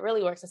started that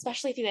really works,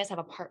 especially if you guys have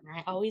a partner,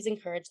 I always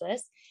encourage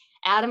this.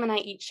 Adam and I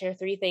each share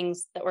 3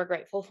 things that we're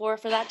grateful for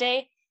that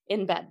day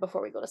in bed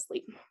before we go to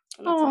sleep.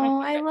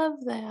 Oh, I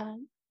love that.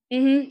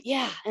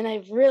 Yeah. And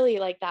I really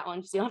like that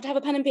one. So you don't have to have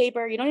a pen and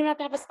paper. You don't even have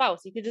to have a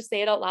spouse. You could just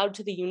say it out loud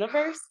to the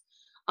universe.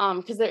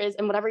 Because there is,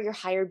 and whatever your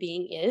higher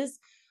being is,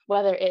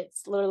 whether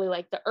it's literally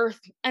like the earth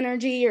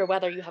energy or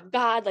whether you have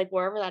God, like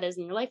wherever that is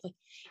in your life, like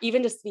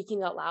even just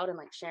speaking out loud and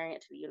like sharing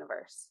it to the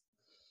universe.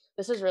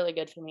 This is really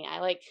good for me. I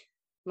like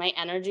my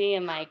energy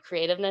and my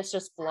creativeness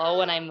just flow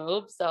when I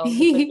move. So this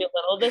would be a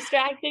little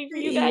distracting for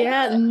you guys.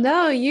 Yeah,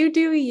 no, you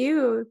do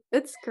you.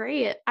 That's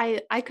great.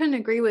 I couldn't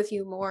agree with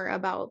you more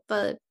about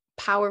the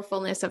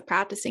powerfulness of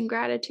practicing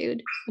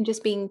gratitude and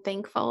just being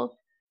thankful.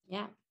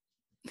 Yeah.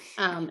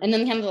 And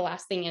then kind of the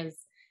last thing is,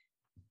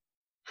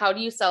 how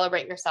do you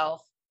celebrate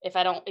yourself? If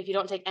you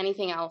don't take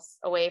anything else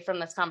away from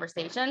this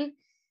conversation,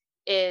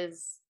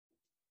 is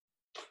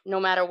no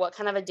matter what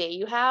kind of a day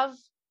you have,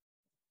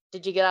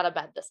 did you get out of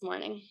bed this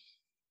morning?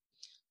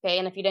 Okay.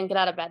 And if you didn't get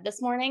out of bed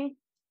this morning,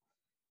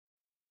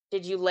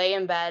 did you lay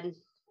in bed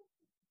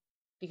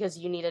because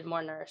you needed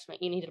more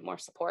nourishment? You needed more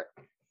support.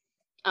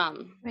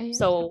 Right.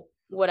 So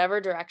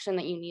whatever direction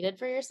that you needed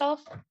for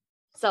yourself,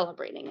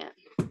 celebrating it,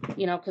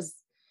 because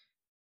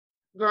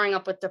growing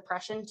up with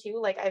depression too,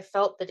 like I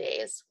felt the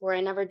days where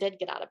I never did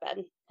get out of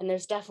bed, and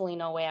there's definitely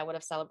no way I would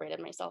have celebrated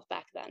myself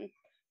back then.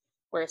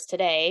 Whereas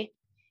today,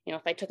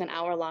 if I took an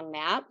hour-long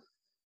nap,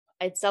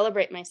 I'd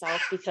celebrate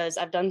myself because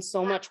I've done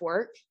so much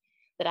work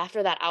that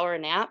after that hour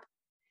nap,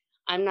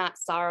 I'm not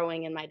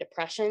sorrowing in my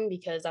depression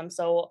because I'm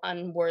so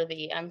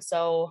unworthy. I'm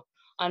so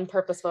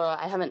unpurposeful.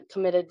 I haven't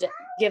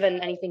given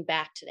anything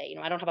back today.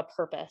 I don't have a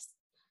purpose.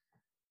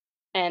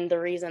 And the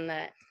reason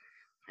that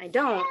I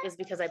don't is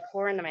because I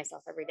pour into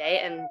myself every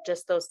day, and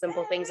just those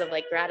simple things of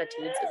like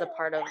gratitudes is a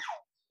part of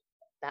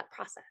that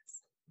process.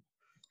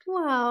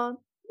 Wow.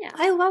 Yeah.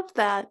 I love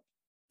that.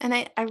 And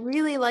I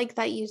really like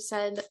that you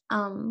said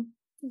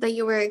that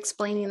you were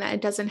explaining that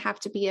it doesn't have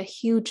to be a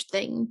huge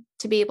thing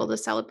to be able to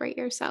celebrate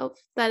yourself,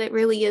 that it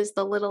really is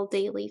the little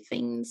daily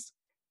things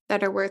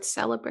that are worth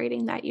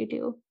celebrating that you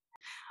do.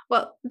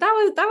 Well,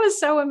 that was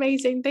so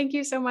amazing. Thank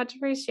you so much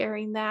for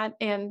sharing that.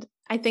 And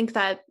I think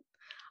that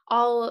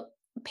all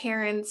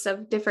parents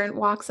of different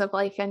walks of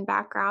life and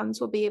backgrounds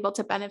will be able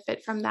to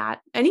benefit from that.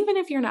 And even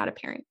if you're not a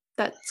parent,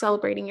 that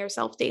celebrating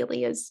yourself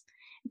daily is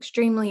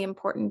extremely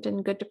important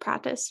and good to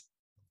practice.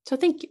 So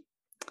thank you.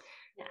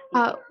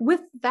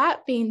 With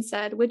that being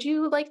said, would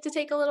you like to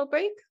take a little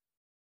break?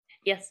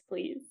 Yes,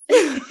 please.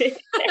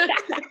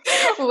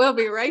 We'll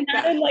be right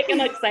back.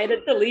 I'm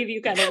excited to leave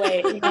you kind of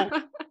way.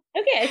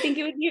 Okay, I think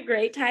it would be a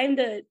great time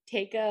to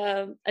take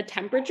a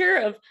temperature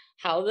of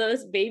how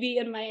this baby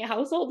in my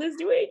household is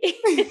doing.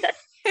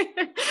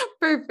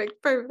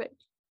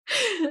 Perfect.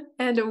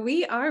 And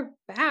we are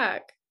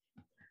back.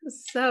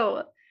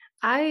 So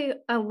I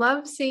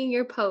love seeing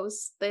your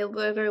posts. They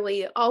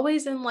literally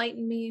always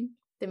enlighten me.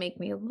 They make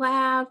me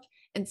laugh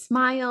and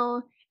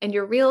smile. and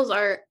your reels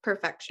are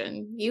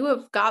perfection. You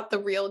have got the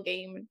reel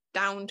game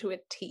down to a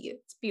T.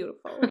 It's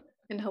beautiful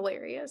and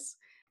hilarious.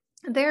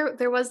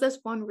 There was this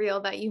one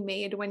reel that you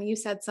made when you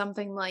said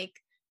something like,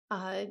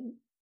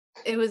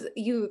 it was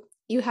you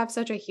have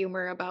such a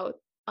humor about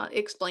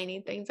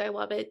explaining things. I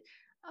love it.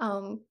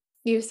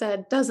 You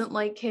said doesn't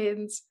like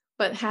kids,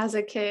 but has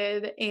a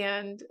kid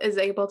and is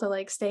able to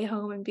like stay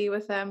home and be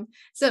with them.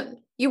 So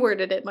you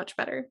worded it much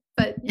better,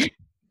 but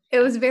it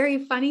was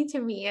very funny to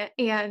me.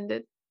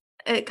 And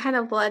it kind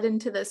of led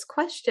into this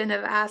question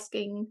of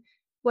asking,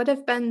 what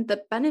have been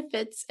the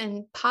benefits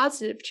and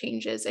positive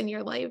changes in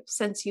your life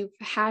since you've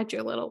had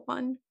your little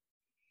one?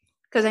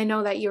 Because I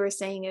know that you were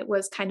saying it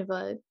was kind of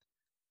a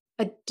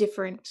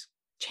different,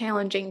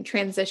 challenging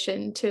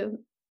transition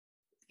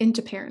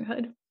into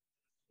parenthood.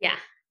 Yeah.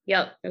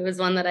 Yep. It was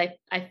one that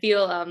I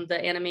feel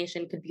the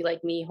animation could be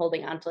like me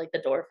holding on to like the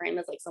door frame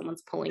as like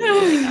someone's pulling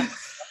me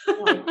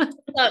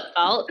like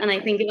up. And I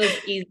think it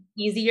was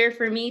easier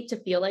for me to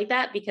feel like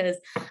that because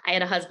I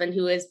had a husband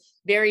who is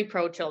very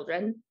pro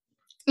children.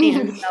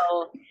 And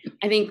so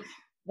I think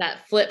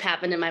that flip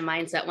happened in my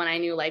mindset when I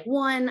knew like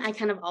one, I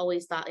kind of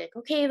always thought like,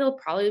 okay, there'll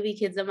probably be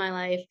kids in my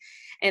life.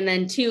 And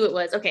then two, it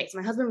was, okay, so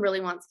my husband really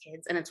wants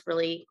kids and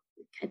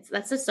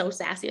that's just so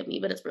sassy of me,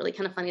 but it's really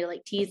kind of funny to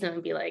like tease him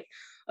and be like,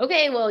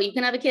 okay, well, you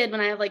can have a kid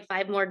when I have like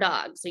 5 more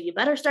dogs. So you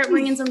better start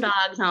bringing some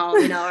dogs home,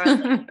 or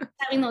like,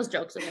 having those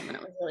jokes with him. And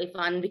it was really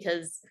fun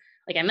because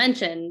like I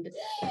mentioned,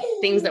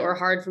 things that were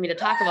hard for me to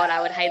talk about,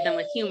 I would hide them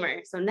with humor.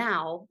 So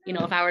now,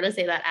 if I were to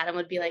say that, Adam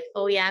would be like,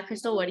 oh yeah,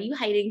 Crystal, what are you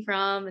hiding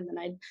from? And then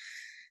I'd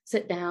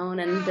sit down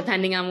and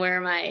depending on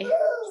where my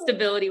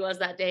stability was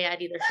that day,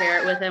 I'd either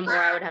share it with him or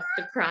I would have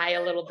to cry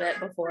a little bit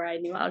before I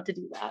knew how to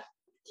do that.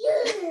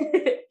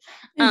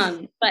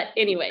 But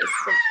anyways,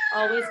 so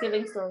always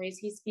giving stories.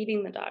 He's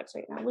feeding the dogs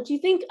right now. Would you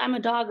think I'm a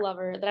dog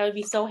lover that I would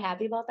be so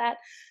happy about that?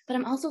 But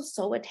I'm also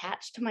so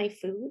attached to my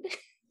food.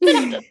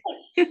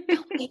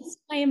 It's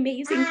my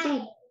amazing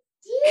food.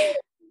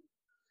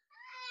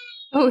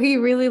 Oh, he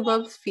really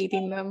loves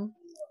feeding them.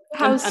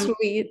 How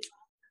sweet.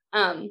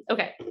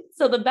 Okay.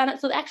 So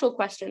the actual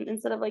question,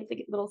 instead of like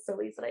the little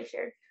sillies that I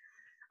shared,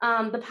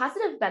 the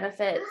positive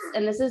benefits,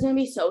 and this is going to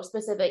be so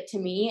specific to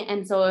me.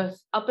 And so if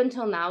up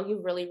until now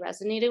you've really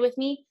resonated with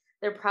me,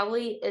 there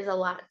probably is a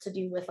lot to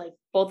do with like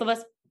both of us,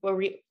 where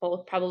we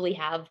both probably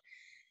have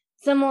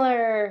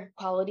similar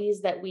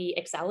qualities that we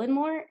excel in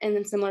more, and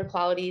then similar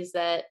qualities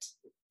that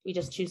we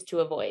just choose to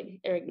avoid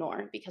or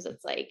ignore because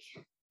it's like,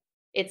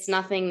 it's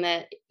nothing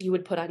that you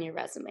would put on your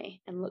resume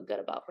and look good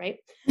about, right?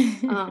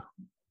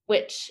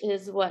 Which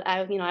is what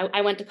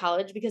I went to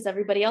college because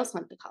everybody else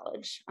went to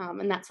college,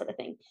 and that sort of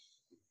thing.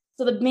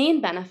 So the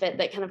main benefit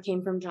that kind of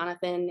came from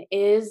Jonathan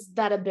is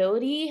that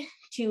ability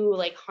to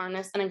like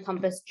harness and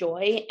encompass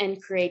joy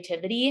and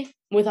creativity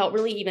without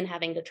really even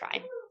having to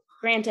try.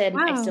 Granted,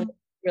 wow. I still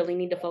really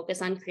need to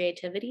focus on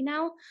creativity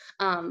now.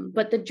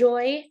 But the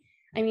joy,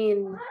 I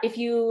mean, if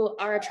you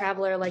are a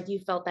traveler, like you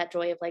felt that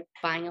joy of like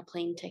buying a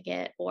plane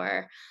ticket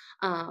or,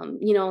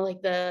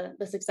 like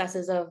the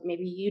successes of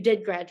maybe you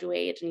did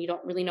graduate and you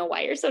don't really know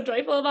why you're so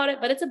joyful about it,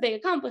 but it's a big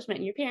accomplishment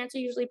and your parents are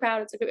usually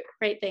proud. It's a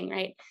great thing,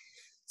 right?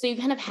 So you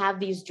kind of have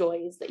these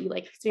joys that you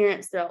like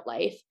experience throughout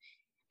life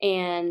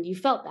and you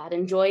felt that.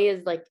 And joy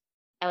is like,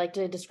 I like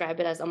to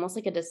describe it as almost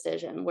like a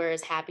decision,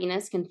 whereas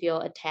happiness can feel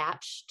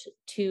attached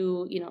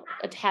to,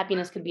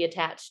 happiness could be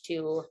attached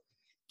to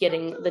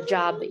getting the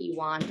job that you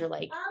want, or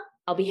like,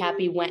 I'll be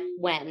happy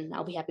when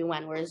I'll be happy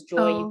when, whereas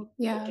joy,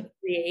 to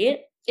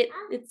create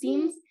it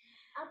seems.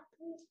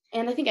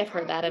 And I think I've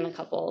heard that in a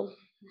couple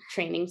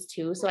trainings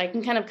too. So I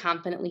can kind of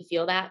confidently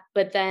feel that.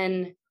 But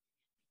then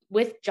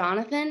with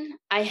Jonathan,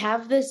 I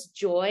have this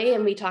joy,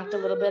 and we talked a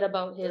little bit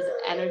about his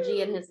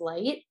energy and his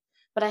light,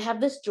 but I have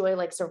this joy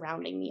like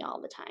surrounding me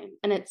all the time.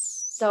 And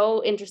it's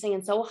so interesting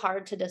and so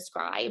hard to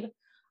describe.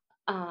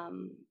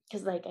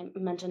 Because like I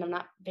mentioned, I'm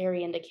not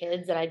very into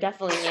kids, and I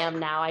definitely am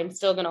now. I'm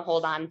still going to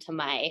hold on to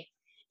my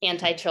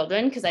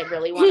anti-children because I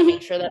really want to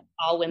make sure that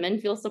all women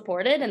feel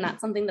supported. And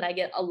that's something that I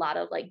get a lot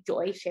of like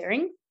joy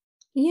sharing.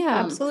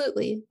 Yeah,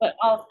 absolutely. But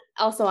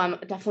also I'm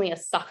definitely a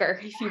sucker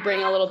if you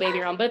bring a little baby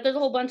around, but if there's a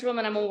whole bunch of them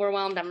and I'm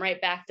overwhelmed, I'm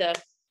right back to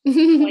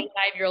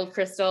 25-year-old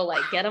Crystal,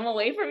 like get him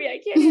away from me.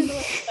 I can't handle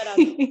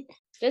it. But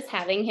just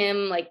having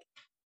him, like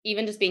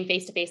even just being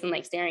face to face and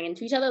like staring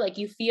into each other, like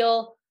you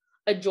feel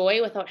a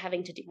joy without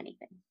having to do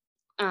anything.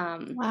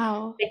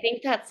 Wow. I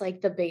think that's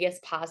like the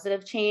biggest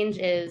positive change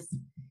is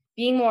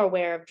being more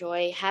aware of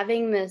joy,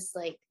 having this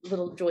like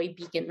little joy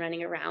beacon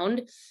running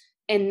around.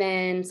 And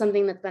then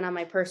something that's been on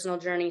my personal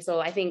journey. So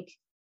I think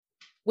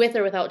with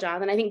or without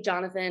Jonathan, I think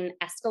Jonathan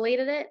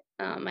escalated it.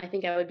 I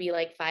think I would be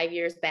like 5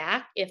 years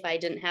back if I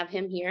didn't have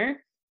him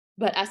here,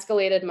 but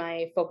escalated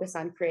my focus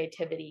on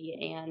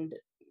creativity and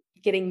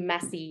getting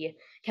messy,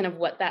 kind of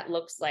what that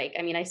looks like.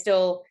 I mean, I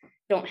still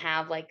don't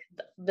have like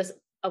this.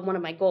 One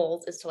of my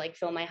goals is to like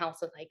fill my house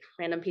with like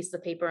random pieces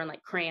of paper and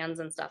like crayons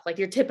and stuff. Like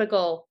your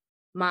typical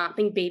mom,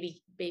 think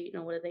baby,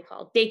 what are they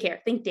called?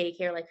 Daycare. Think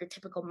daycare, like your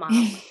typical mom.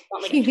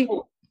 Want like a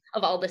tote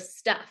of all this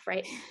stuff,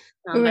 right?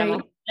 I'm a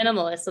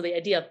minimalist, so the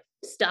idea of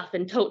stuff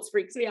and totes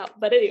freaks me out.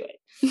 But anyway,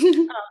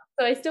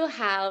 so I still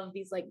have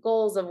these like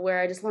goals of where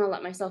I just want to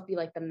let myself be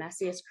like the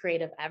messiest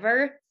creative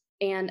ever.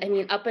 And I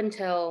mean, up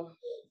until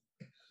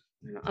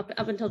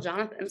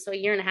Jonathan, so a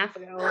year and a half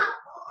ago,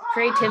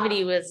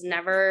 creativity was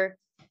never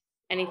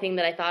anything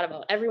that I thought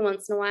about. Every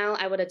once in a while,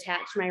 I would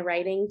attach my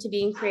writing to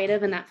being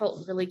creative, and that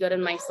felt really good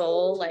in my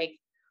soul. Like,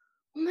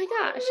 oh my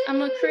gosh,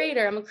 I'm a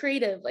creator, I'm a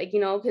creative, like,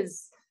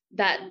 because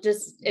that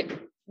just,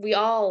 we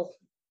all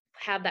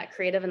have that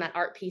creative and that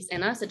art piece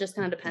in us. It just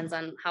kind of depends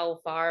on how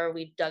far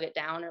we dug it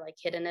down or like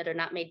hidden it or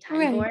not made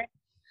time for it.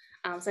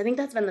 So I think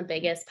that's been the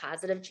biggest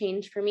positive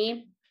change for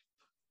me.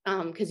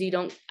 Because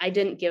I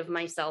didn't give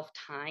myself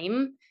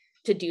time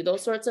to do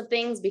those sorts of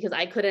things because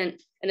I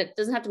couldn't, and it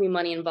doesn't have to be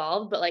money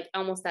involved, but like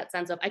almost that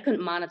sense of I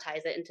couldn't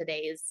monetize it in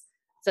today's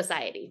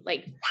society.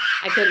 Like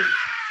I couldn't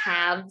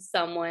have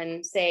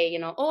someone say,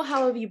 oh,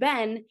 how have you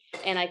been?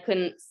 And I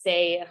couldn't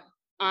say,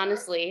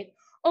 honestly,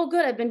 oh,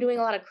 good, I've been doing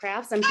a lot of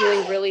crafts. I'm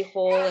feeling really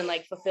whole and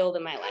like fulfilled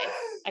in my life.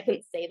 I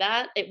couldn't say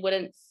that. It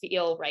wouldn't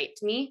feel right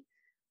to me.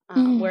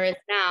 Whereas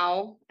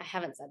now, I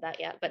haven't said that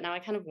yet, but now I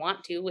kind of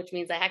want to, which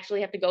means I actually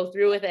have to go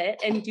through with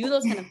it and do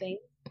those kind of things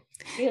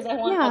because I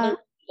want other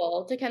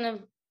people to kind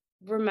of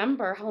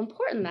remember how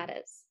important that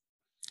is.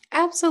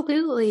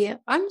 Absolutely.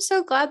 I'm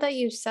so glad that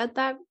you said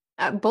that.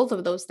 Both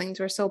of those things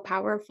were so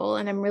powerful,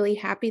 and I'm really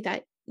happy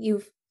that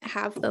you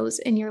have those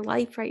in your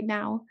life right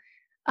now.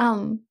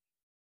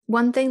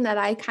 One thing that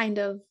I kind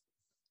of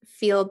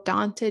feel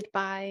daunted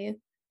by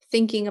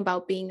thinking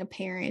about being a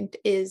parent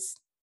is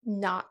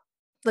not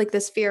like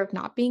this fear of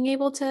not being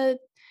able to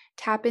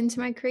tap into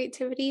my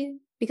creativity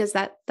because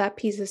that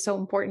piece is so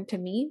important to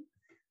me.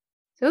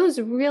 So it was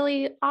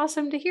really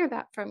awesome to hear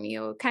that from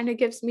you. It kind of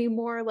gives me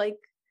more like,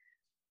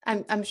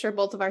 I'm sure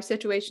both of our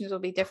situations will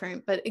be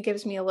different, but it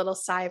gives me a little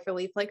sigh of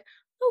relief. Like,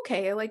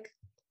 okay, like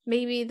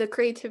maybe the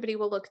creativity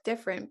will look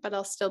different, but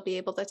I'll still be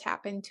able to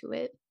tap into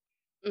it.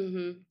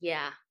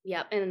 Yeah.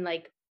 Yep. And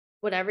like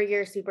whatever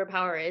your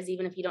superpower is,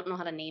 even if you don't know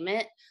how to name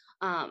it.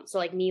 So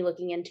like me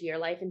looking into your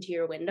life, into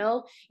your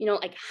window,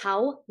 like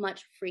how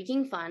much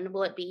freaking fun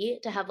will it be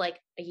to have like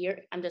a year?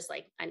 I'm just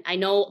like, I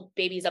know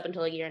babies up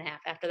until a year and a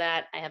half. After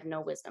that, I have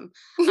no wisdom.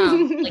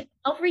 Like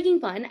how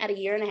freaking fun at a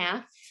year and a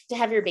half to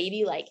have your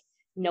baby like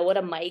know what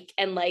a mic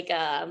and like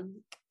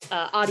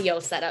audio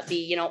setup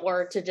be,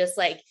 or to just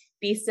like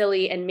be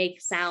silly and make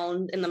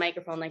sound in the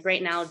microphone. Like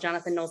right now,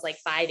 Jonathan knows like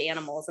 5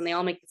 animals and they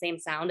all make the same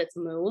sound. It's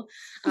moo.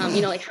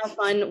 Like how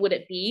fun would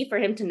it be for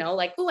him to know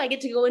like, oh, I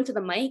get to go into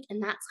the mic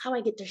and that's how I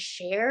get to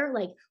share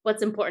like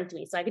what's important to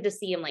me. So I could just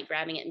see him like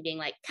grabbing it and being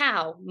like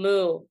cow,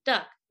 moo,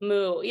 duck,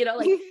 moo,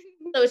 like,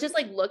 so it's just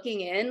like looking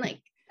in, like,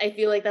 I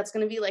feel like that's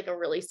going to be like a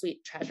really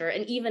sweet treasure.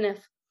 And even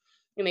if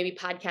maybe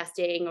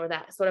podcasting or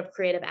that sort of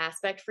creative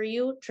aspect for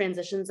you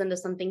transitions into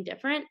something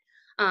different,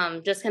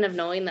 just kind of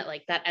knowing that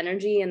like that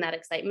energy and that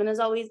excitement is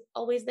always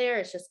there.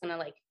 It's just gonna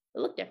like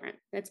look different.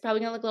 It's probably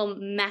gonna look a little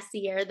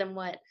messier than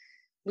what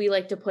we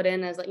like to put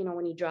in as like,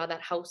 when you draw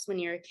that house when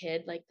you're a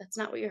kid, like that's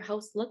not what your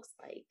house looks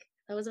like.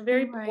 That was a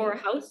very poor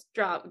house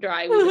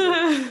drawing.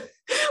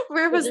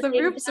 Where was the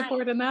roof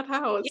support in that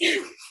house?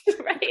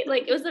 Right,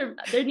 like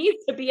there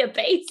needs to be a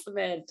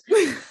basement.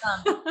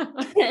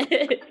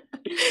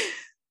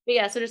 But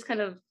yeah, so just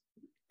kind of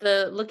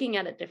the looking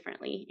at it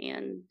differently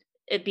and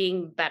it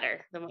being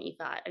better than what you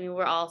thought. I mean,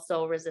 we're all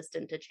so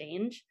resistant to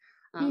change.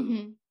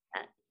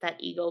 That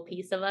ego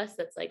piece of us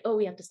that's like, oh,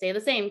 we have to stay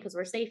the same because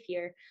we're safe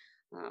here.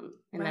 And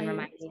then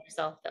reminding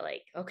yourself that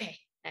like, okay,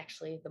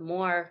 actually, the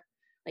more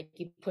like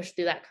you push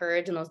through that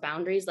courage and those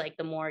boundaries, like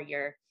the more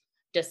your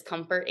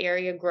discomfort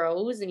area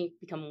grows and you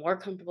become more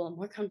comfortable and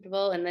more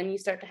comfortable. And then you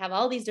start to have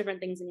all these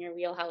different things in your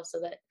wheelhouse so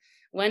that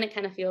when it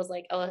kind of feels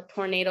like a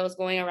tornado is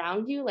going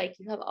around you, like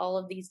you have all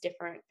of these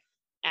different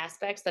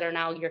aspects that are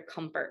now your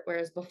comfort.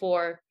 Whereas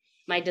before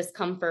my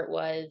discomfort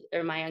was,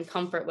 or my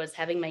uncomfort was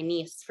having my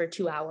niece for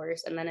 2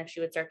 hours. And then if she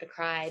would start to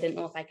cry, I didn't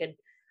know if I could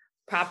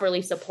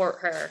properly support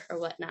her or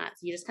whatnot.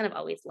 So you just kind of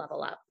always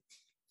level up.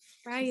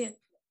 Right.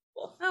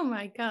 Cool. Oh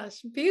my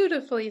gosh.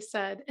 Beautifully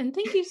said. And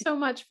thank you so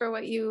much for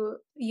what you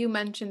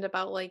mentioned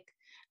about like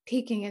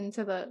peeking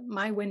into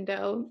my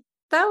window.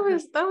 That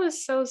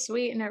was so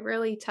sweet and it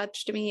really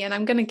touched me. And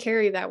I'm going to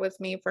carry that with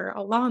me for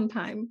a long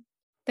time.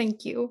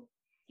 Thank you.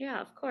 Yeah,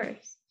 of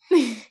course.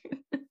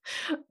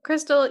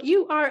 Crystal,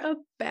 you are a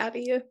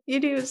baddie. You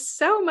do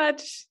so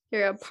much.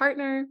 You're a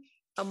partner,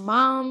 a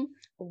mom,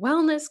 a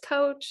wellness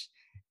coach.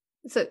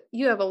 So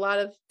you have a lot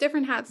of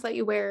different hats that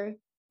you wear,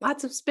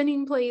 lots of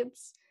spinning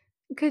plates.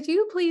 Could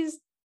you please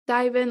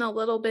dive in a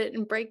little bit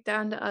and break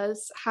down to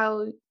us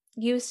how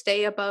you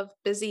stay above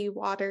busy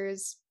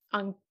waters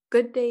on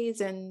good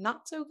days and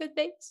not so good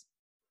days?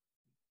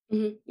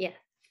 Yeah,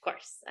 of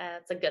course.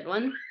 It's a good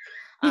one.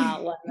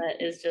 One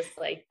that is just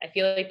like, I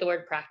feel like the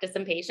word practice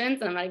and patience,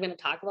 and I'm not even going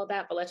to talk about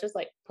that, but let's just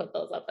like put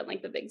those up on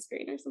like the big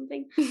screen or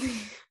something.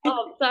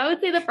 So I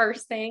would say the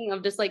first thing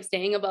of just like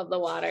staying above the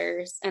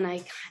waters. And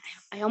I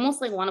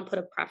almost like want to put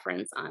a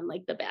preference on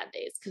like the bad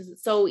days, because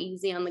it's so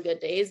easy on the good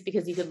days,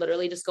 because you could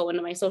literally just go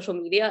into my social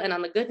media and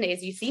on the good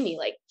days, you see me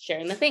like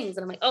sharing the things.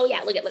 And I'm like, oh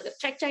yeah, look at,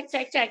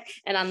 check.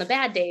 And on the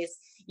bad days,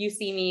 you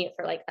see me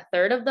for like a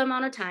third of the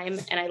amount of time.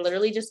 And I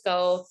literally just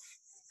go,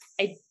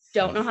 I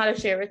don't know how to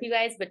share with you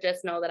guys, but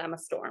just know that I'm a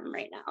storm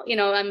right now.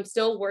 I'm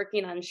still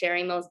working on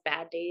sharing those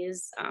bad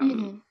days.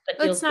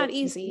 It's not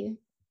easy.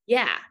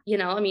 Yeah.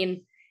 I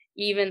mean,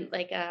 even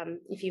like,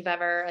 if you've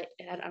ever,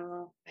 like, I don't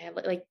know, I have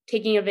like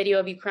taking a video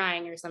of you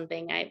crying or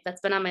something,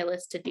 that's been on my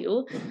list to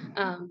do,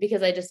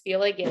 because I just feel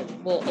like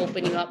it will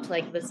open you up to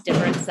like this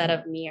different set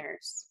of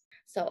mirrors.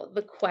 So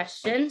the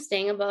question,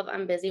 staying above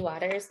on busy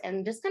waters,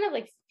 and just kind of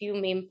like few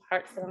main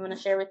parts that I'm going to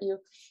share with you.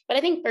 But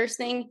I think first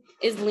thing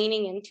is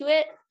leaning into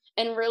it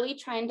and really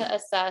trying to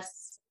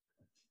assess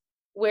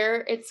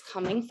where it's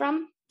coming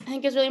from. I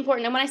think is really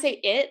important. And when I say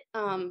it,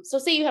 so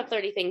say you have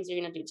 30 things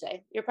you're going to do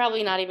today, you're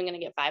probably not even going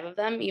to get 5 of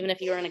them, even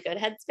if you're in a good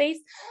headspace.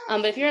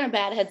 But if you're in a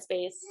bad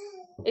headspace,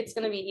 it's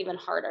going to be even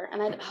harder.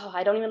 And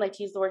I don't even like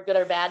to use the word good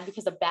or bad,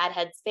 because a bad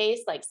headspace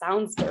like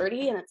sounds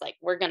dirty, and it's like,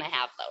 we're going to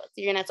have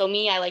those. So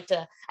me, I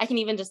can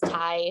even just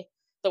tie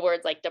the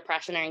words like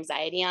depression or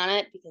anxiety on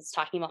it, because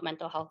talking about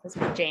mental health is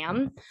my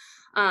jam.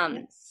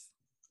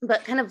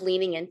 But kind of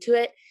leaning into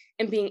it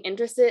and being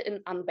interested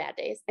in on bad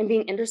days and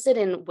being interested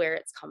in where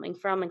it's coming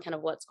from and kind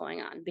of what's going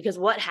on. Because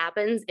what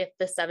happens if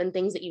the 7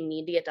 things that you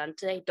need to get done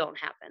today don't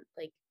happen?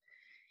 Like,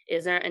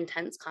 is there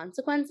intense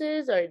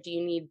consequences, or do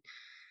you need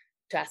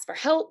to ask for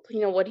help?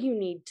 What do you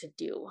need to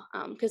do?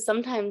 Because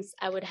sometimes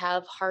I would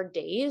have hard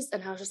days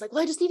and I was just like,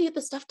 well, I just need to get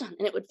this stuff done,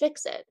 and it would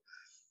fix it.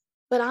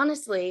 But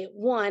honestly,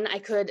 one, I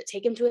could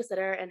take him to a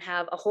sitter and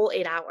have a whole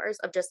 8 hours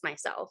of just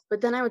myself,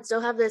 but then I would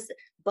still have this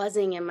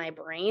buzzing in my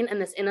brain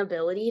and this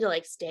inability to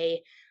like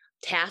stay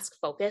task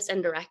focused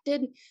and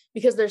directed,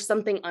 because there's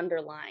something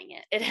underlying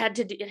it. It has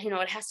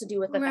to do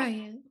with the fact,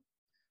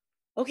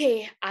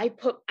 okay,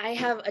 I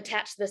have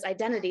attached this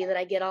identity that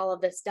I get all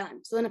of this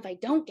done. So then if I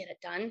don't get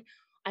it done,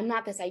 I'm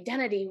not this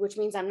identity, which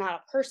means I'm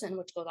not a person,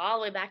 which goes all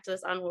the way back to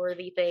this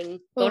unworthy thing.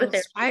 Go to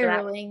therapy.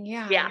 Spiraling.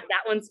 Yeah,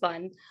 that one's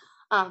fun.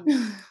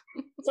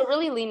 So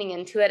really leaning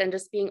into it and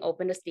just being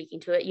open to speaking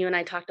to it. You and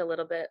I talked a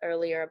little bit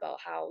earlier about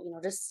how,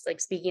 just like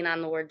speaking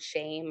on the word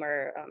shame,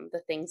 or the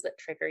things that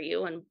trigger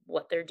you and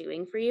what they're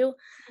doing for you.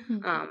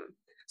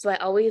 So I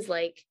always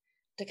like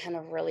to kind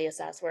of really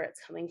assess where it's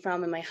coming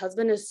from. And my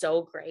husband is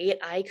so great.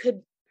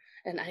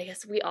 And I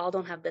guess we all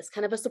don't have this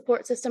kind of a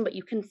support system, but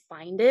you can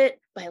find it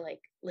by like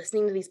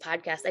listening to these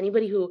podcasts.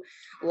 Anybody who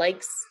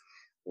likes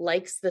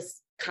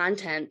this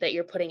content that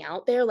you're putting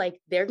out there, like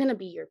they're going to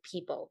be your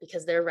people,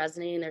 because they're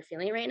resonating, they're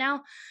feeling it right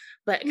now.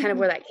 But kind of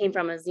where that came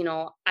from is,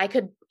 I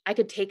could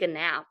take a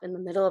nap in the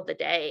middle of the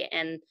day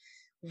and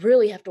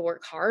really have to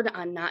work hard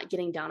on not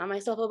getting down on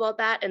myself about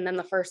that. And then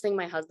the first thing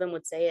my husband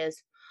would say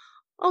is,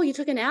 oh, you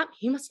took a nap?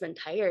 You must have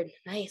been tired.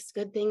 Nice.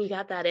 Good thing you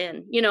got that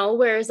in,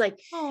 whereas like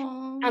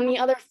on the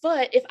other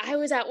foot, if I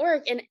was at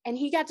work and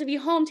he got to be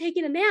home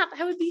taking a nap,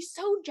 I would be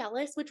so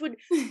jealous, which would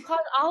cause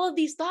all of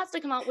these thoughts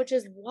to come out, which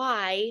is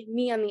why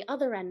me on the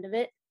other end of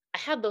it, I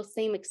had those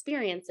same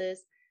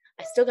experiences.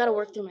 I still got to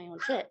work through my own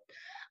shit.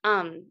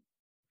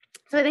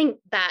 So I think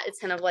that it's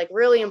kind of like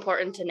really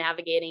important to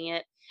navigating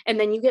it. And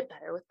then you get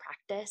better with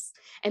practice,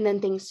 and then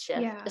things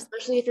shift,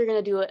 especially if you're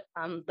going to do it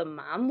the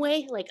mom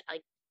way, like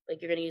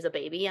you're going to use a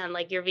baby on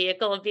like your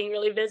vehicle of being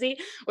really busy.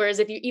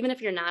 Whereas even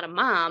if you're not a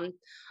mom,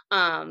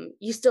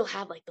 you still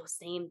have like those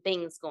same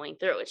things going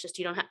through. It's just,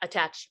 you don't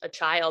attach a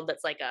child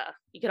that's like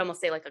you could almost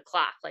say like a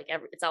clock, like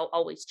it's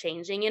always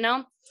changing,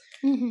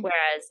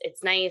 Whereas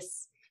it's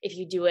nice if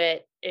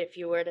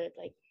you were to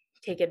like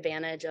take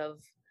advantage of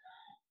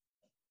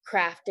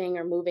crafting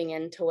or moving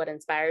into what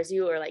inspires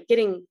you, or like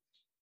getting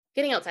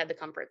outside the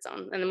comfort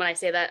zone. And when I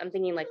say that, I'm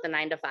thinking like the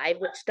 9 to 5,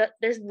 which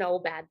there's no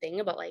bad thing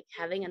about like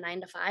having a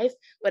 9 to 5.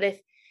 But if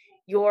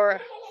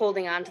you're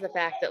holding on to the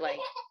fact that like,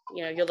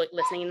 you're like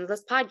listening to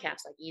this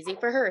podcast, like easy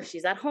for her,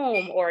 she's at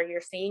home, or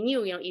you're seeing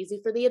easy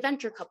for the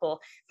adventure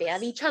couple, they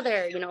have each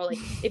other, like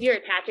if you're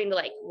attaching to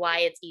like why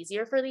it's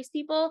easier for these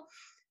people,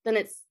 then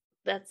it's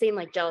that same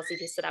like jealousy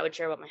piece that I would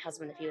share about my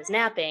husband if he was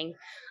napping.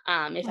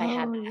 If I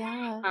had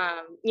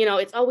that,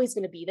 it's always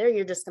going to be there.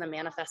 You're just going to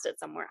manifest it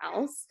somewhere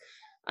else.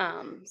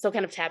 So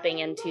kind of tapping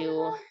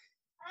into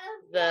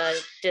the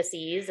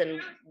dis-ease and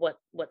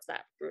what's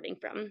that rooting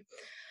from.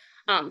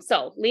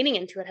 So leaning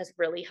into it has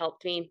really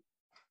helped me.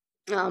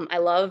 I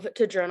love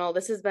to journal.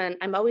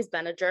 I've always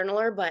been a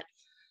journaler, but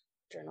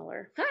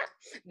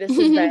this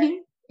has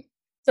been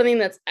something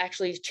that's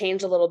actually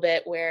changed a little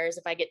bit. Whereas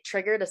if I get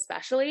triggered,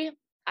 especially,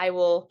 I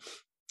will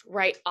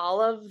write all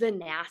of the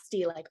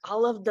nasty, like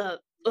all of the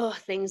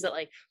things that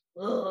like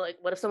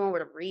what if someone were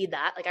to read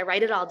that? Like I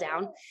write it all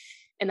down.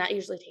 And that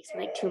usually takes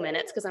me like 2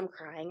 minutes because I'm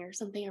crying or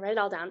something. I write it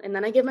all down. And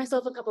then I give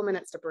myself a couple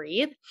minutes to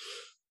breathe.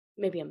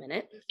 maybe a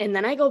minute. And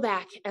then I go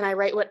back and I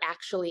write what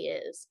actually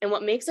is. And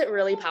what makes it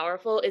really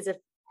powerful is if,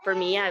 for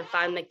me, I've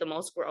found like the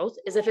most growth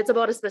is if it's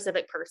about a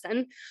specific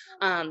person.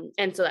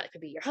 And so that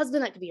could be your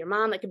husband, that could be your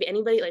mom, that could be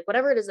anybody, like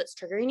whatever it is that's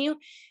triggering you.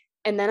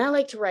 And then I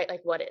like to write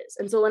like what is.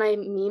 And so what I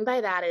mean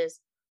by that is,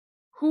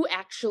 who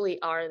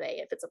actually are they,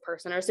 if it's a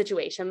person or a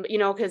situation, but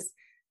because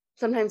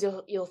sometimes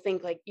you'll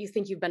think like you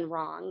think you've been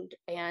wronged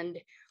and,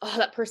 oh,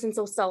 that person's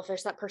so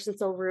selfish, that person's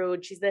so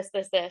rude, she's this.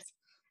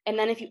 And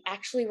then if you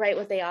actually write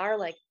what they are,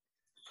 like,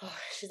 oh,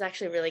 she's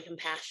actually really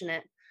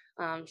compassionate.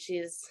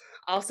 She's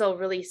also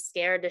really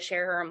scared to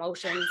share her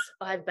emotions.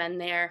 Oh, I've been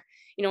there.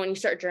 When you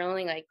start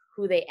journaling, like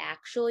who they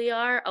actually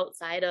are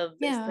outside of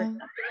this perception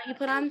that you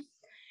put on,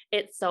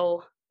 it's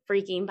so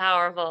freaking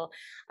powerful.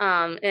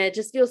 And it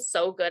just feels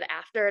so good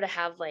after to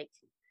have like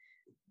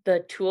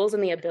the tools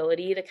and the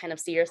ability to kind of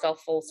see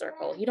yourself full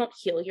circle. You don't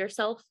heal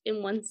yourself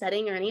in one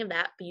setting or any of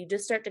that, but you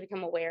just start to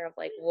become aware of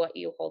like what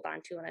you hold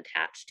on to and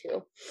attach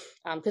to.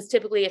 Because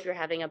typically if you're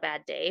having a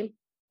bad day,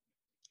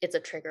 it's a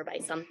trigger by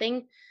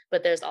something,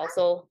 but there's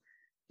also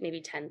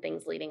maybe 10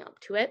 things leading up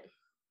to it.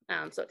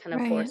 So it kind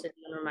of forces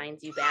and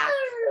reminds you back.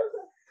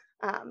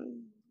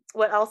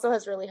 What also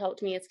has really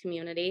helped me is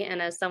community.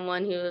 And as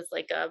someone who's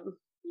like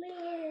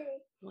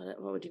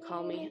what would you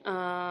call me?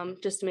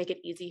 Just to make it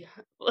easy,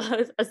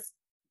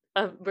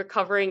 a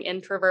recovering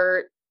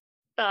introvert,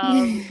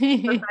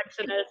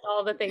 perfectionist,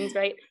 all the things,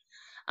 right?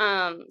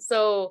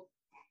 So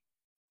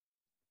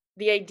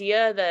the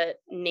idea that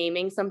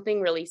naming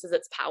something releases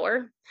its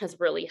power has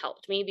really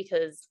helped me,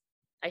 because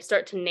I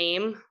start to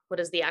name what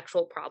is the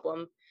actual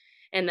problem,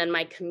 and then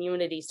my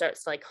community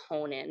starts to like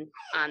hone in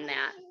on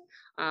that.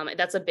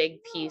 That's a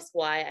big piece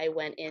why I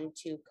went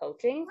into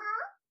coaching,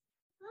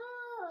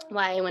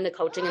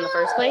 in the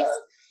first place,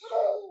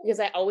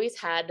 because I always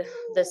had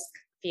this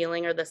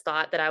feeling or this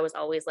thought that I was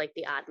always like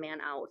the odd man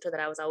out, or that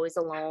I was always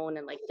alone,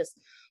 and like this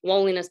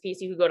loneliness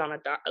piece. You could go down a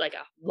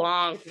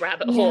long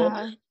rabbit hole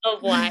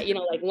of why,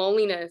 like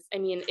loneliness. I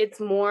mean,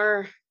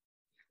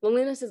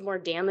 loneliness is more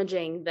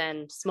damaging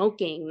than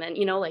smoking, than,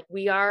 like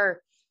we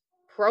are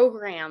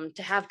programmed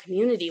to have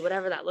community,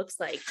 whatever that looks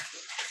like.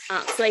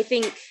 So I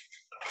think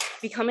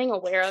becoming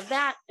aware of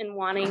that and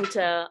wanting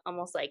to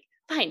almost like,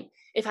 fine,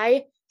 if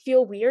I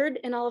feel weird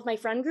in all of my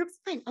friend groups,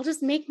 fine, I'll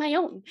just make my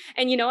own.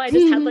 And, I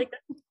just had like,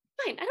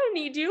 fine, I don't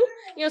need you,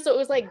 so it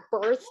was like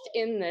birthed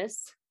in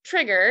this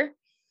trigger,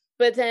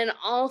 but then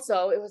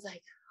also it was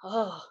like,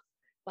 oh,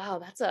 wow,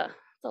 that's a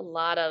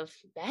lot of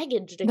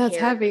baggage to carry.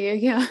 That's heavy.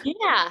 Yeah.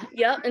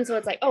 Yep. And so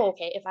it's like, oh,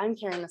 okay, if I'm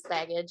carrying this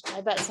baggage,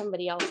 I bet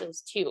somebody else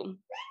is too.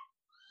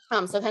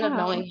 So kind of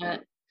knowing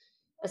that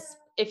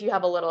if you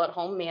have a little at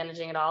home,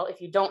 managing it all.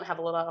 If you don't have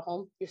a little at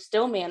home, you're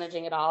still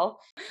managing it all.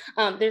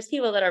 There's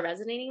people that are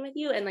resonating with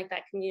you, and like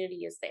that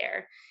community is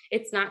there.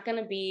 It's not going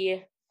to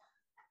be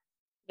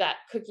that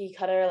cookie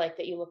cutter like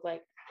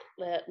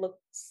that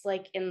looks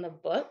like in the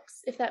books,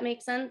 if that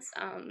makes sense.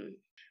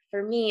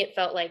 For me, it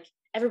felt like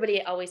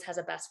everybody always has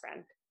a best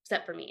friend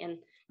except for me, and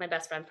my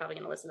best friend's probably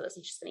going to listen to this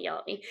and she's going to yell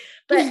at me,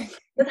 but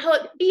that's how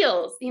it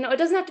feels. It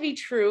doesn't have to be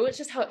true, it's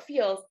just how it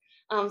feels.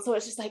 So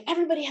it's just like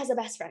everybody has a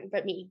best friend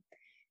but me.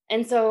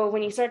 And so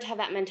when you start to have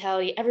that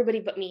mentality, everybody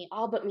but me,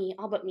 all but me,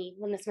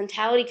 when this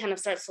mentality kind of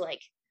starts to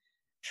like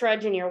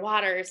trudge in your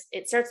waters,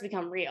 it starts to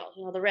become real.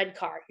 The red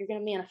car, you're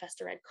going to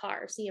manifest a red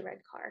car, see a red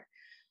car.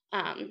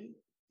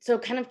 So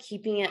kind of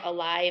keeping it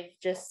alive,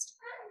 just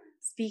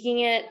speaking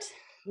it,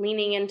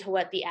 leaning into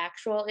what the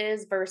actual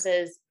is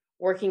versus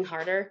working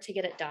harder to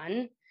get it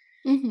done.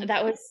 Mm-hmm.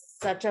 That was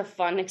such a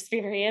fun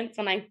experience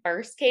when I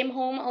first came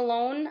home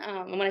alone.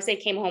 And when I say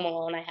came home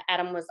alone,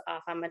 Adam was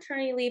off on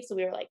maternity leave, so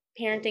we were like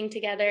parenting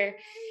together.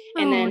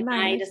 And then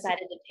nice. I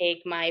decided to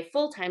take my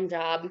full-time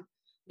job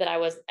that I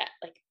was at,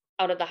 like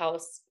out of the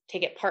house,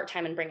 take it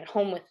part-time and bring it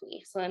home with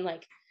me. So then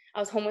like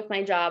I was home with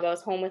my job, I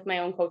was home with my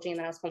own coaching, and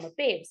then I was home with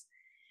Babes.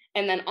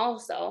 And then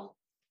also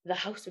the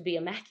house would be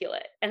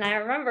immaculate. And I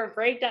remember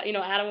breakdown,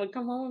 Adam would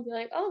come home and be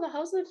like, oh, the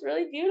house looks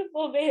really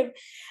beautiful, babe.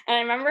 And I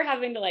remember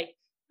having to like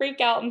freak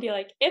out and be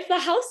like, if the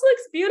house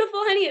looks beautiful,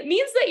 honey, it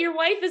means that your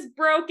wife is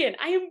broken.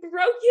 I am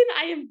broken.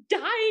 I am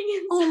dying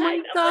inside. Oh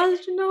my gosh,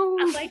 no.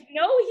 I'm like,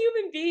 no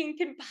human being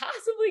can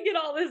possibly get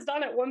all this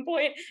done at one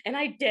point. And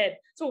I did.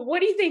 So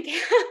what do you think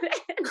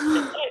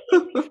happened?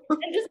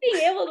 And just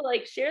being able to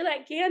like share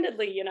that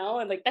candidly,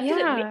 and like that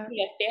didn't make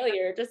me a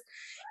failure. Just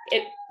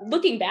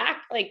looking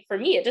back, like for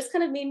me, it just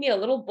kind of made me a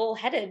little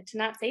bullheaded to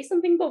not say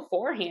something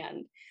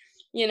beforehand.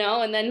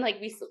 And then like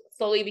we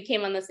slowly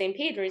became on the same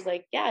page where he's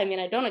like, yeah, I mean,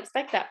 I don't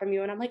expect that from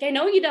you. And I'm like, I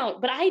know you don't,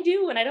 but I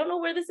do. And I don't know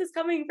where this is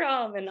coming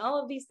from and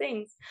all of these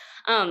things.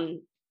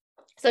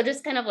 So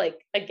just kind of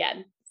like,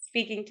 again,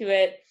 speaking to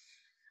it,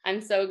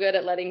 I'm so good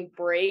at letting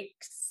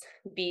breaks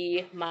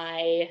be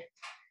my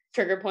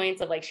trigger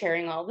points of like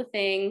sharing all the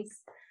things,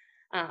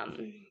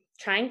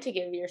 trying to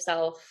give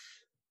yourself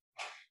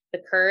the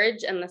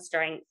courage and the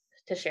strength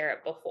to share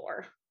it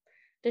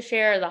to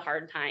share the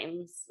hard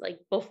times, like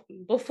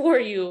before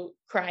you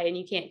cry and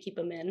you can't keep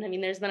them in. I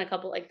mean, there's been a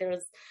couple, like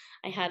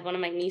I had one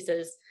of my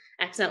nieces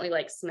accidentally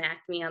like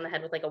smacked me on the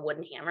head with like a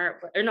wooden hammer,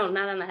 or no,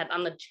 not on the head,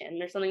 on the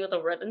chin or something with a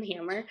wooden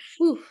hammer.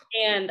 Oof.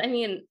 And I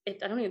mean,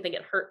 I don't even think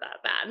it hurt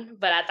that bad.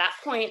 But at that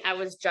point, I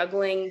was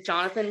juggling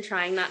Jonathan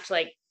trying not to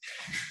like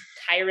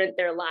tyrant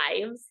their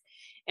lives.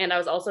 And I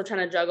was also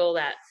trying to juggle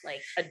that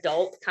like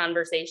adult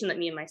conversation that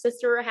me and my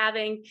sister were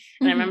having.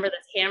 And I remember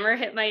this hammer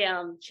hit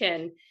my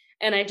chin,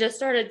 and I just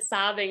started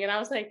sobbing, and I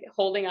was like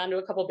holding on to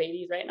a couple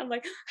babies, right? And I'm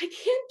like, I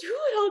can't do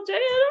it all, Jenny.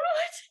 I don't know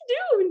what to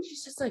do. And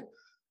she's just like,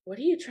 what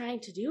are you trying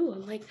to do?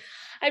 I'm like,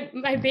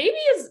 my baby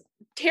is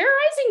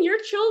terrorizing your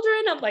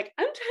children. I'm like,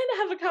 I'm trying to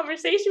have a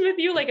conversation with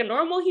you like a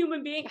normal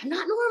human being. I'm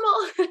not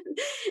normal.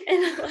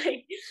 And I'm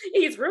like,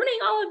 he's ruining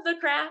all of the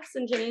crafts.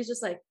 And Jenny's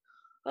just like,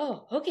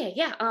 oh, okay.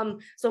 Yeah.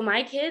 So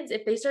my kids,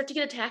 if they start to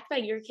get attacked by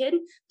your kid,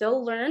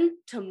 they'll learn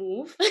to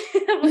move.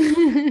 I'm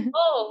like,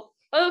 oh,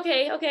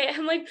 okay.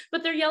 I'm like,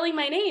 but they're yelling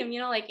my name,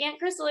 like Aunt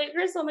Crystal, Aunt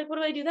Crystal. I'm like, what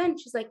do I do then?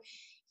 She's like,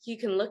 you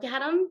can look at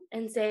them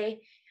and say,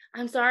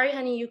 I'm sorry,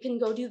 honey, you can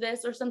go do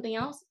this or something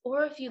else.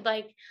 Or if you'd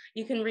like,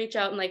 you can reach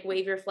out and like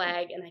wave your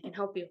flag and I can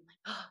help you. I'm like,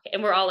 oh, okay.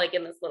 And we're all like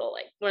in this little,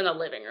 like, we're in the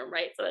living room,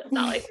 right? So it's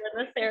not like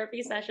we're in a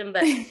therapy session,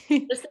 but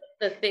just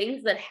the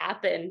things that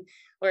happen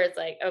where it's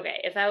like, okay,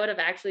 if I would have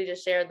actually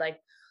just shared like,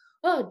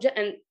 oh,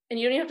 and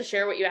you don't even have to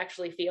share what you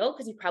actually feel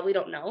because you probably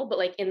don't know. But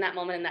like in that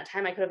moment, in that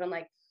time, I could have been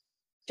like,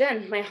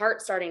 Jen, my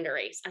heart's starting to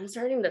race. I'm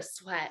starting to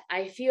sweat.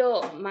 I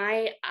feel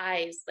my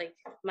eyes, like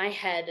my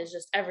head is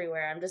just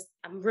everywhere.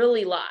 I'm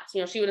really lost.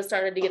 She would have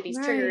started to get these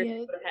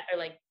triggers or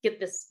like get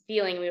this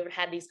feeling. We would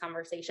have had these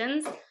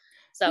conversations.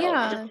 So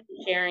just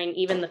sharing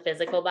even the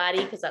physical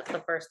body, because that's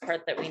the first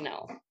part that we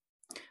know.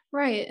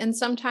 Right. And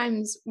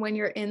sometimes when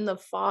you're in the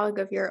fog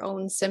of your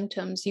own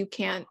symptoms,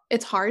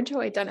 it's hard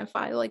to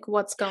identify like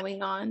what's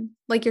going on.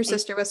 Like your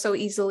sister was so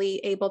easily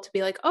able to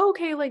be like, oh,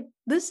 okay, like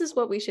this is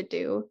what we should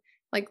do.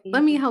 Like,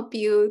 let me help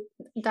you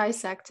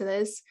dissect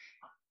this.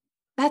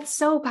 That's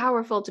so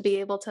powerful to be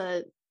able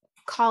to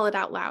call it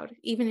out loud,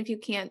 even if you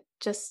can't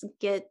just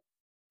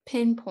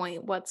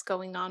pinpoint what's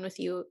going on with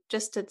you,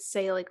 just to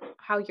say like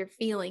how you're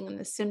feeling and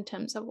the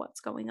symptoms of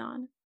what's going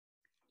on.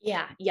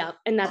 Yeah.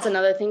 And that's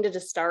another thing to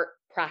just start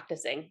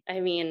practicing. I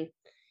mean,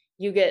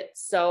 you get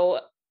so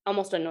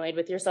almost annoyed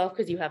with yourself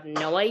because you have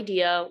no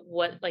idea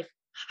what, like,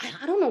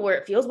 I don't know where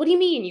it feels. What do you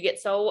mean? You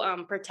get so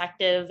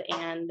protective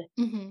and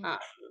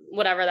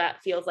whatever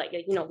that feels like.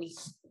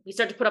 We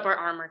start to put up our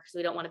armor because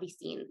we don't want to be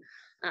seen.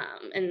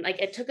 And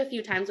like it took a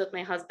few times with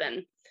my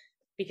husband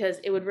because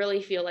it would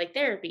really feel like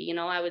therapy.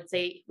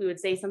 We would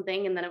say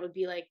something and then it would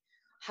be like,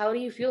 how do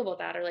you feel about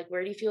that? Or like,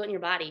 where do you feel it in your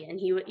body? And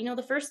he would,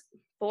 the first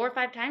 4 or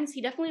 5 times,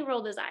 he definitely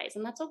rolled his eyes,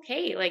 and that's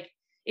okay. Like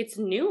it's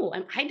new.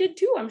 And I did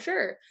too, I'm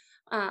sure.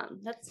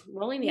 That's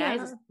rolling the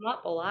eyes is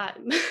not a lot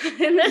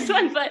in this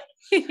one, but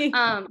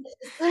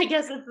I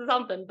guess this is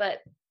something. But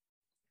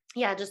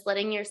yeah, just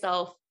letting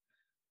yourself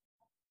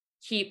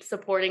keep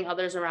supporting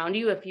others around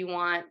you if you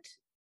want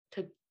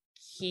to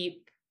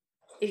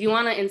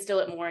instill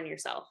it more in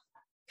yourself.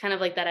 Kind of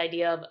like that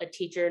idea of a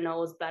teacher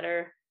knows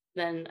better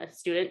than a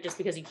student just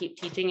because you keep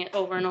teaching it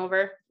over and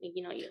over.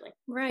 You like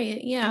right.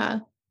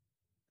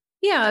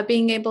 Yeah,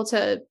 being able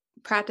to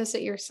practice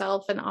it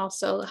yourself and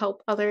also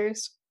help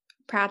others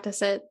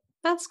practice it.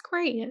 That's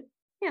great.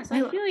 Yeah, so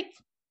I feel like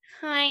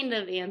kind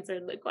of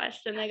answered the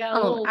question. I got a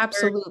little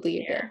absolutely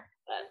you did.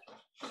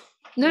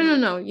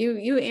 No.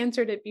 You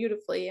answered it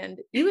beautifully and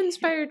you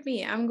inspired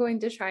me. I'm going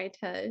to try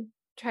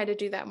to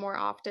do that more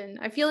often.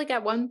 I feel like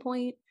at one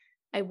point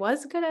I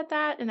was good at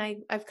that and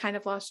I've kind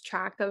of lost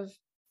track of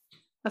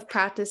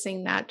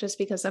practicing that just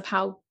because of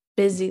how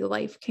busy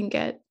life can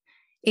get.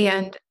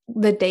 And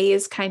the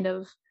days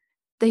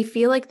they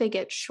feel like they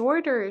get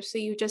shorter. So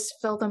you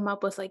just fill them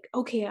up with like,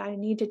 okay, I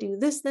need to do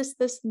this,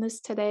 and this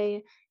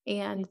today.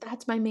 And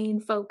that's my main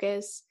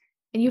focus.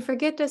 And you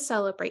forget to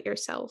celebrate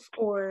yourself.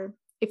 Or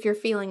if you're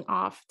feeling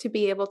off, to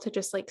be able to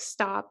just like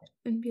stop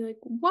and be like,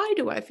 why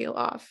do I feel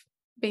off?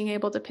 Being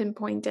able to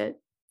pinpoint it.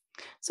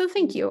 So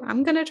thank you.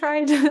 I'm going to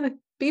try to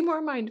be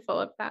more mindful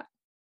of that.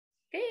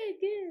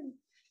 Good.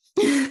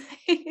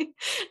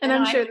 And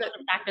I'm sure that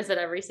practice it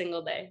every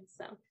single day.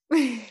 So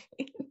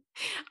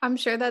I'm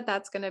sure that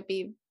that's going to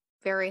be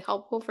very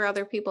helpful for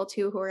other people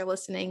too who are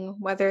listening,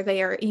 whether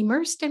they are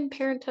immersed in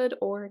parenthood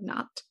or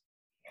not.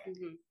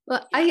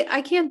 Well,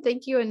 I can't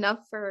thank you enough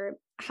for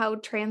how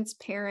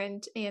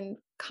transparent and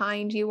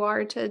kind you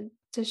are to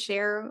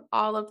share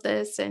all of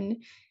this.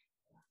 And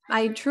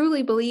I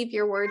truly believe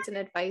your words and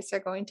advice are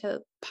going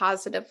to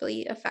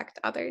positively affect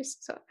others.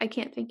 So I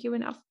can't thank you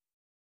enough.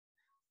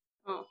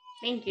 Oh,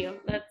 thank you.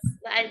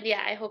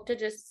 I hope to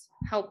just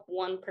help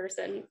one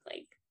person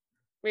like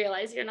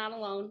realize you're not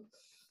alone.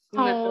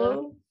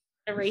 Oh,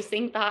 the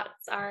racing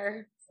thoughts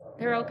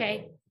they're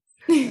okay.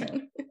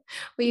 Well,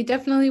 you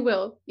definitely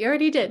will. You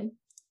already did.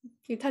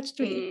 You touched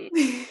me.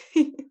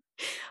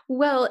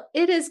 Well,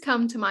 it has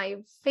come to my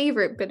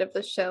favorite bit of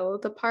the show,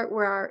 the part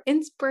where our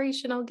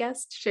inspirational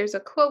guest shares a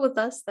quote with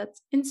us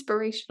that's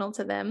inspirational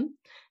to them.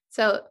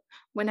 So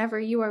whenever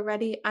you are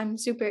ready, I'm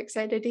super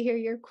excited to hear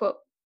your quote.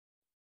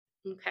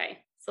 Okay.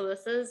 So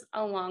this is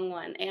a long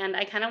one. And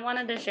I kind of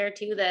wanted to share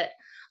too that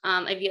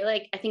I feel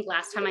like, I think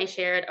last time I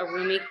shared a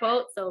Rumi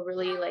quote, so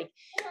really like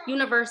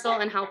universal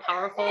and how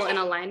powerful in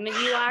alignment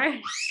you are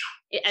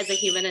as a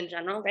human in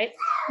general, right?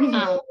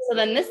 So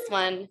then this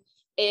one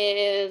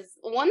is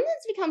one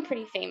that's become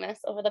pretty famous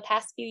over the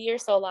past few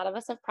years. So a lot of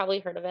us have probably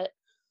heard of it.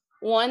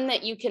 One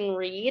that you can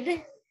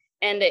read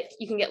and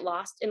you can get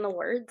lost in the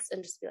words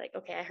and just be like,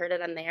 okay, I heard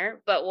it on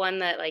there. But one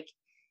that like,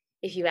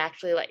 if you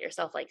actually let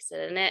yourself like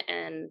sit in it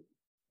and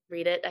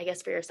read it, I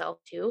guess for yourself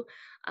too,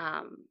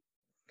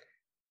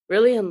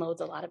 really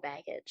unloads a lot of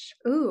baggage.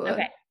 Ooh,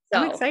 okay. So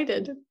I'm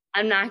excited.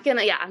 I'm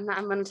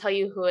gonna tell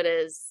you who it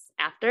is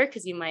after,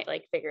 because you might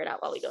like figure it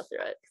out while we go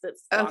through it, because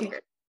it's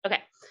longer. Okay.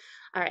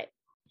 All right.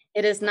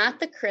 It is not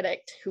the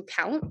critic who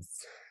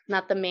counts,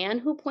 not the man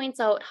who points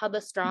out how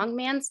the strong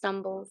man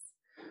stumbles,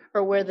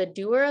 or where the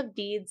doer of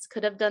deeds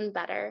could have done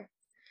better.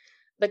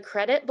 The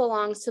credit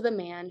belongs to the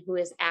man who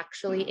is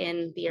actually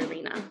in the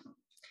arena.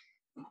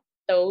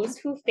 Those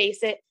who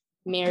face it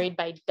married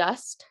by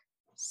dust,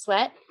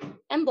 sweat,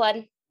 and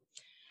blood,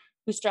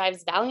 who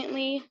strives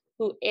valiantly,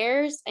 who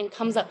errs and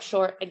comes up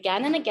short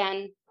again and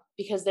again,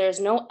 because there is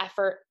no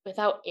effort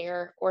without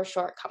error or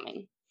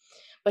shortcoming,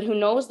 but who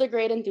knows the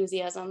great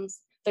enthusiasms,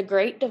 the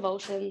great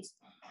devotions,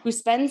 who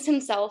spends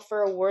himself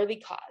for a worthy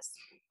cause,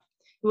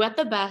 who at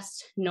the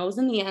best knows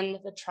in the end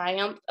the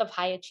triumph of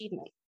high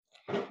achievement,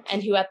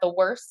 and who at the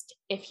worst,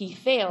 if he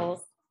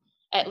fails,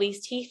 at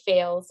least he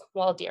fails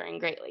while daring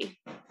greatly,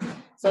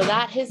 so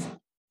that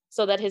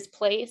his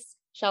place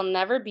shall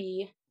never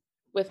be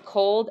with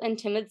cold and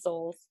timid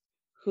souls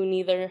who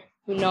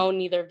know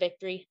neither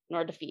victory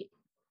nor defeat.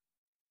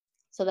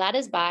 So that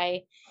is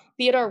by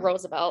Theodore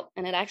Roosevelt,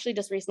 and it actually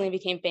just recently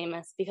became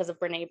famous because of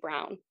Brene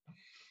Brown,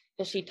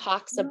 because she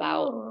talks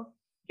about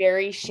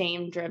very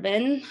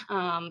shame-driven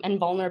and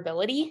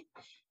vulnerability,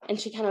 and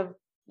she kind of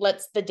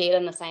lets the data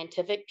and the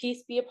scientific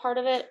piece be a part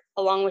of it,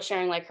 along with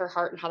sharing like her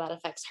heart and how that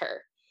affects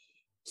her.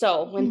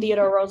 So when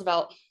Theodore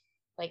Roosevelt,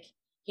 like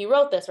he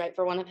wrote this right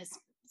for one of his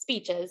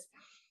speeches,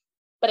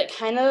 but it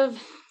kind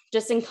of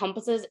just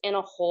encompasses in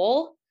a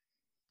whole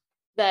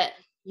that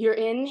you're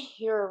in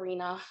your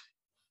arena.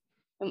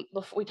 And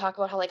we talk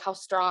about how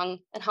strong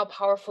and how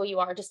powerful you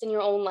are just in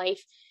your own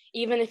life,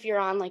 even if you're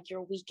on like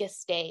your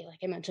weakest day, like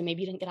I mentioned,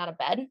 maybe you didn't get out of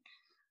bed.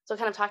 So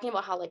kind of talking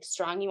about how like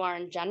strong you are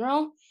in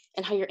general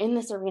and how you're in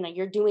this arena,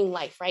 you're doing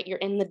life, right? You're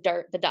in the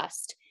dirt, the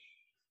dust.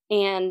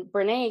 And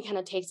Brene kind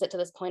of takes it to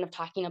this point of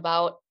talking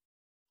about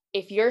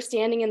if you're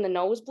standing in the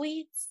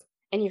nosebleeds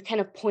and you're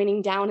kind of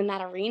pointing down in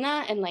that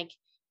arena and like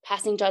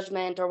passing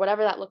judgment or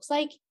whatever that looks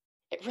like,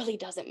 it really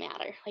doesn't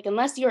matter. Like,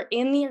 unless you're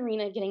in the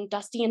arena getting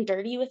dusty and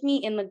dirty with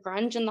me in the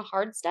grunge and the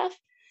hard stuff,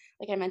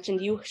 like I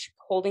mentioned, you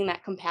holding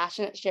that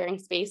compassionate sharing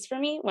space for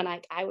me when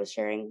I was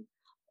sharing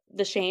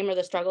the shame or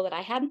the struggle that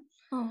I had.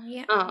 Oh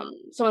yeah.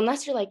 So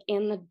unless you're like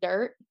in the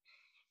dirt,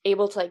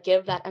 able to like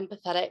give that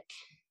empathetic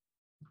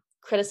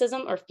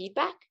criticism or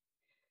feedback,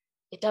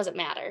 it doesn't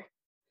matter.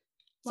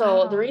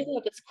 So the reason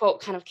that this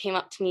quote kind of came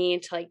up to me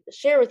to like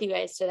share with you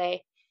guys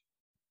today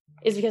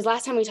is because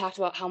last time we talked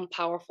about how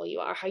powerful you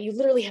are, how you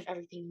literally have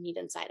everything you need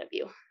inside of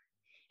you.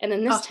 And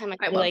then this time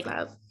I feel like,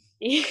 that.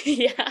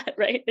 Yeah,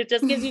 right. It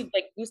just gives you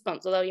like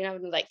goosebumps without you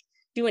having to like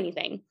do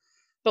anything.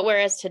 But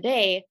whereas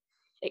today,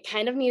 it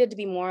kind of needed to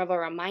be more of a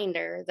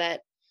reminder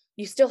that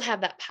you still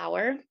have that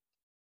power.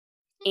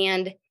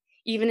 And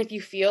even if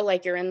you feel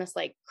like you're in this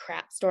like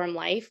crap storm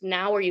life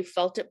now, where you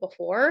felt it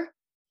before,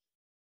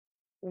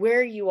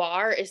 where you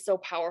are is so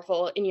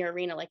powerful in your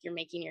arena, like you're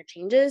making your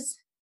changes.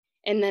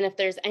 And then if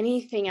there's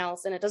anything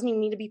else, and it doesn't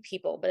even need to be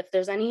people, but if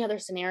there's any other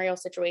scenario,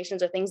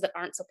 situations, or things that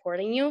aren't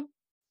supporting you,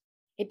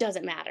 it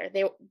doesn't matter.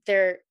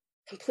 They're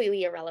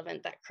completely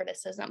irrelevant, that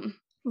criticism.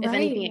 Right, if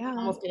anything, it can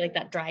almost be like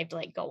that drive to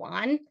like go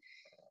on,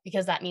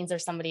 because that means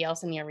there's somebody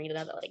else in the arena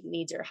that like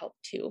needs your help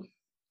too.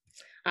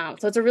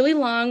 So it's a really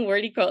long,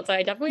 wordy quote. So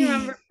I definitely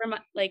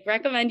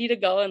recommend you to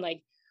go and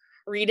like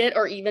read it,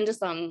 or even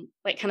just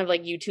like kind of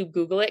like YouTube,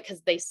 Google it,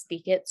 because they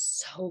speak it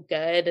so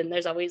good. And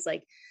there's always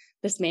like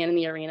this man in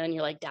the arena and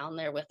you're like down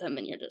there with him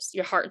and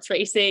your heart's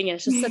racing, and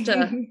it's just such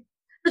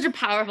a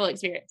powerful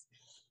experience.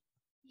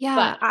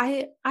 Yeah,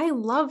 I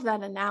love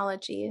that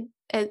analogy.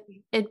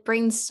 It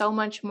brings so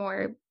much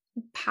more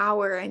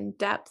power and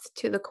depth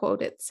to the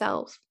quote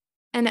itself.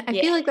 And I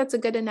feel like that's a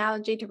good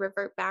analogy to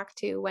revert back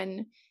to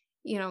when,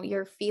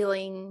 you're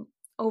feeling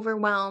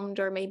overwhelmed,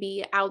 or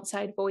maybe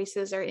outside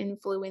voices are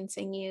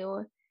influencing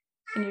you,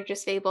 and you're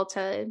just able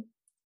to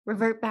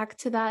revert back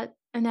to that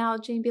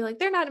analogy and be like,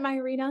 they're not in my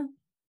arena.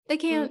 They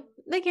can't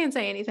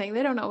say anything.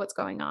 They don't know what's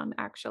going on,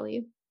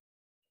 actually.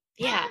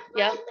 Yeah.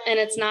 Yep. And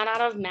it's not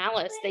out of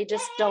malice. They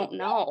just don't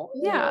know.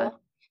 Yeah.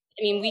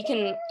 I mean, we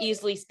can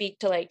easily speak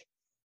to like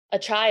a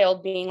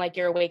child being like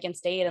your awakened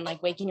state and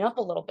like waking you up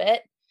a little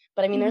bit.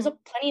 But I mean, there's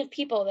plenty of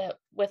people that,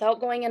 without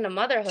going into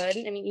motherhood,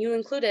 I mean, you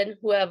included,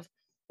 who have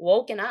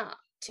woken up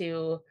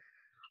to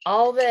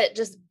all that,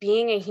 just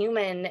being a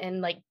human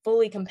and like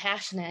fully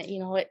compassionate.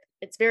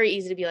 It's very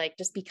easy to be like,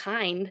 just be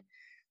kind.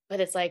 But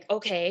it's like,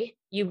 okay,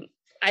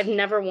 I've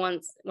never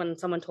once, when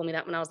someone told me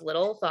that when I was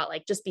little, thought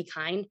like, just be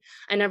kind.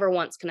 I never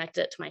once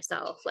connected it to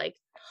myself. Like,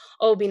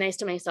 oh, be nice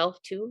to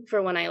myself too,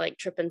 for when I like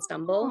trip and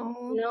stumble,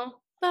 Oh,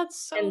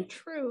 that's so And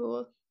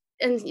true.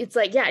 and it's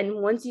like, yeah, and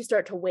once you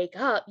start to wake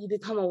up, you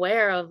become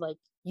aware of like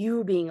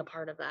you being a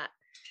part of that.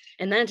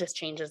 And then it just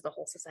changes the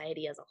whole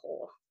society as a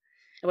whole.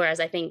 Whereas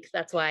I think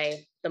that's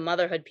why the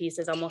motherhood piece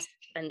is almost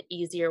an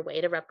easier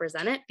way to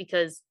represent it,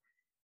 because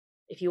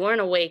if you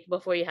weren't awake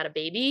before you had a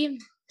baby,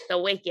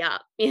 they'll wake you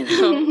up, you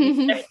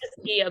start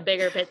to see a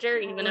bigger picture,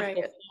 even if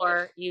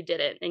before you did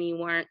it and you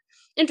weren't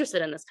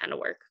interested in this kind of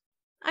work.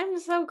 I'm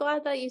so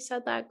glad that you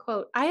said that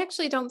quote. I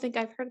actually don't think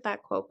I've heard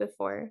that quote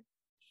before.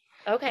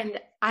 Okay. And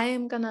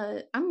I'm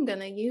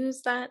gonna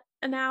use that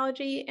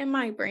analogy in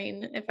my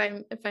brain if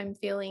I'm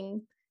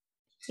feeling,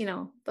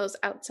 those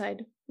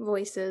outside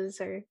voices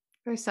or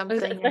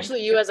something.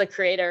 Especially you as a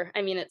creator.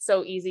 I mean, it's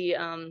so easy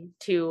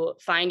to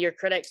find your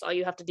critics. All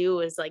you have to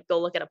do is like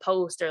go look at a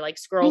post or like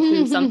scroll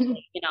through something,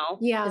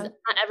 Yeah. Because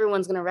not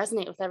everyone's going to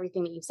resonate with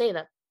everything that you say.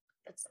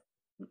 That's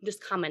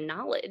just common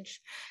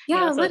knowledge.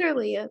 Yeah,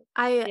 literally.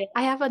 I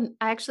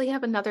actually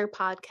have another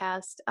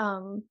podcast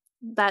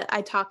that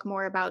I talk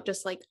more about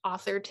just like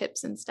author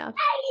tips and stuff,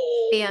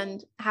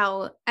 and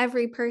how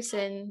every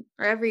person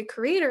or every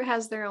creator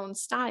has their own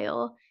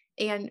style,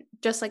 and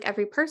just like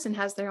every person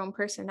has their own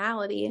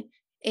personality,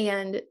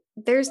 and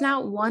there's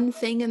not one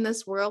thing in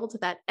this world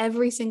that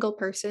every single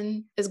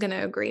person is going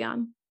to agree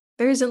on.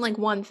 There isn't like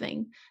one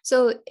thing.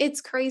 So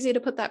it's crazy to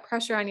put that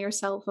pressure on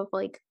yourself of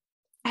like,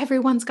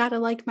 everyone's got to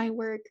like my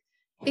work,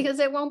 because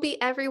it won't be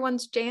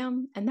everyone's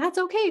jam. And that's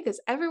okay, because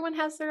everyone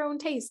has their own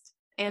taste.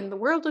 And the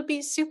world would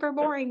be super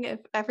boring if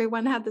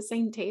everyone had the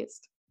same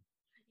taste.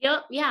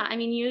 Yep. Yeah. I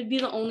mean, you'd be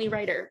the only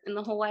writer in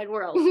the whole wide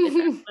world if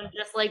everyone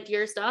just liked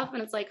your stuff.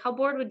 And it's like, how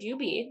bored would you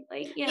be?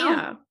 Like,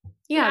 Yeah.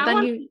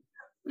 Then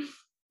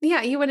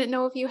you wouldn't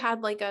know if you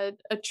had like a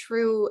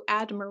true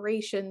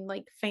admiration,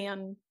 like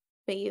fan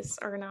base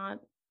or not.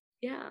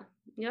 Yeah.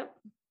 Yep.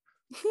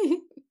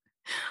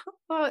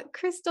 Well,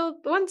 Crystal,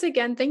 once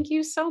again, thank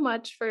you so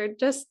much for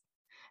just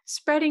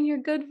spreading your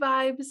good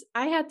vibes.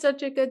 I had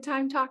such a good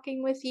time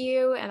talking with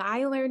you, and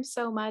I learned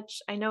so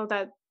much. I know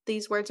that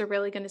these words are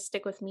really going to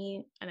stick with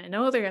me, and I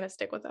know they're going to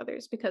stick with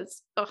others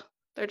because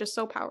they're just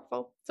so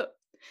powerful. So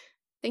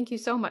thank you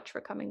so much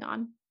for coming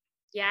on.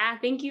 Yeah,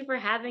 thank you for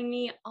having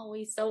me.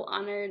 Always so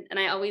honored. And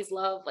I always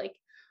love like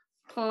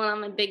pulling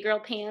on my big girl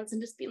pants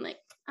and just being like,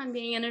 I'm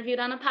being interviewed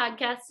on a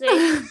podcast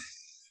today.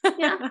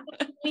 Yeah,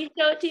 we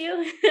show it to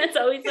you. It's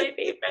always my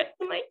favorite.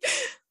 I'm like,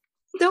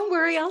 don't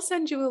worry, I'll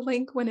send you a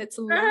link when it's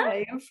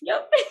live.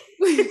 Yep.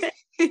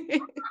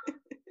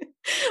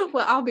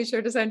 Well, I'll be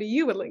sure to send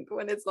you a link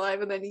when it's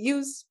live, and then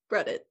you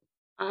spread it.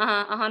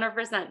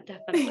 100%,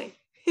 definitely.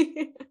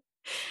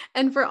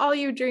 And for all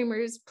you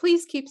dreamers,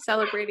 please keep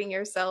celebrating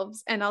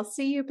yourselves, and I'll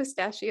see you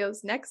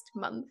pistachios next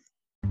month.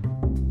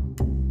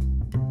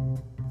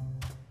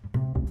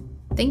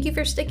 Thank you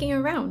for sticking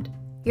around.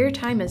 Your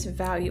time is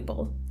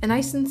valuable, and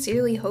I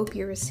sincerely hope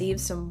you received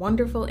some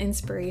wonderful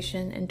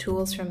inspiration and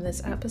tools from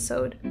this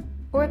episode,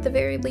 or at the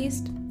very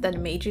least, that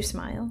it made you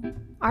smile.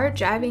 Our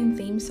jiving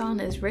theme song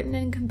is written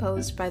and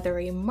composed by the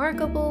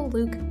remarkable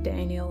Luke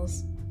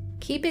Daniels.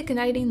 Keep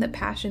igniting the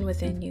passion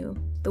within you.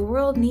 The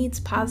world needs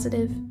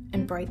positive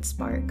and bright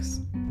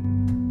sparks.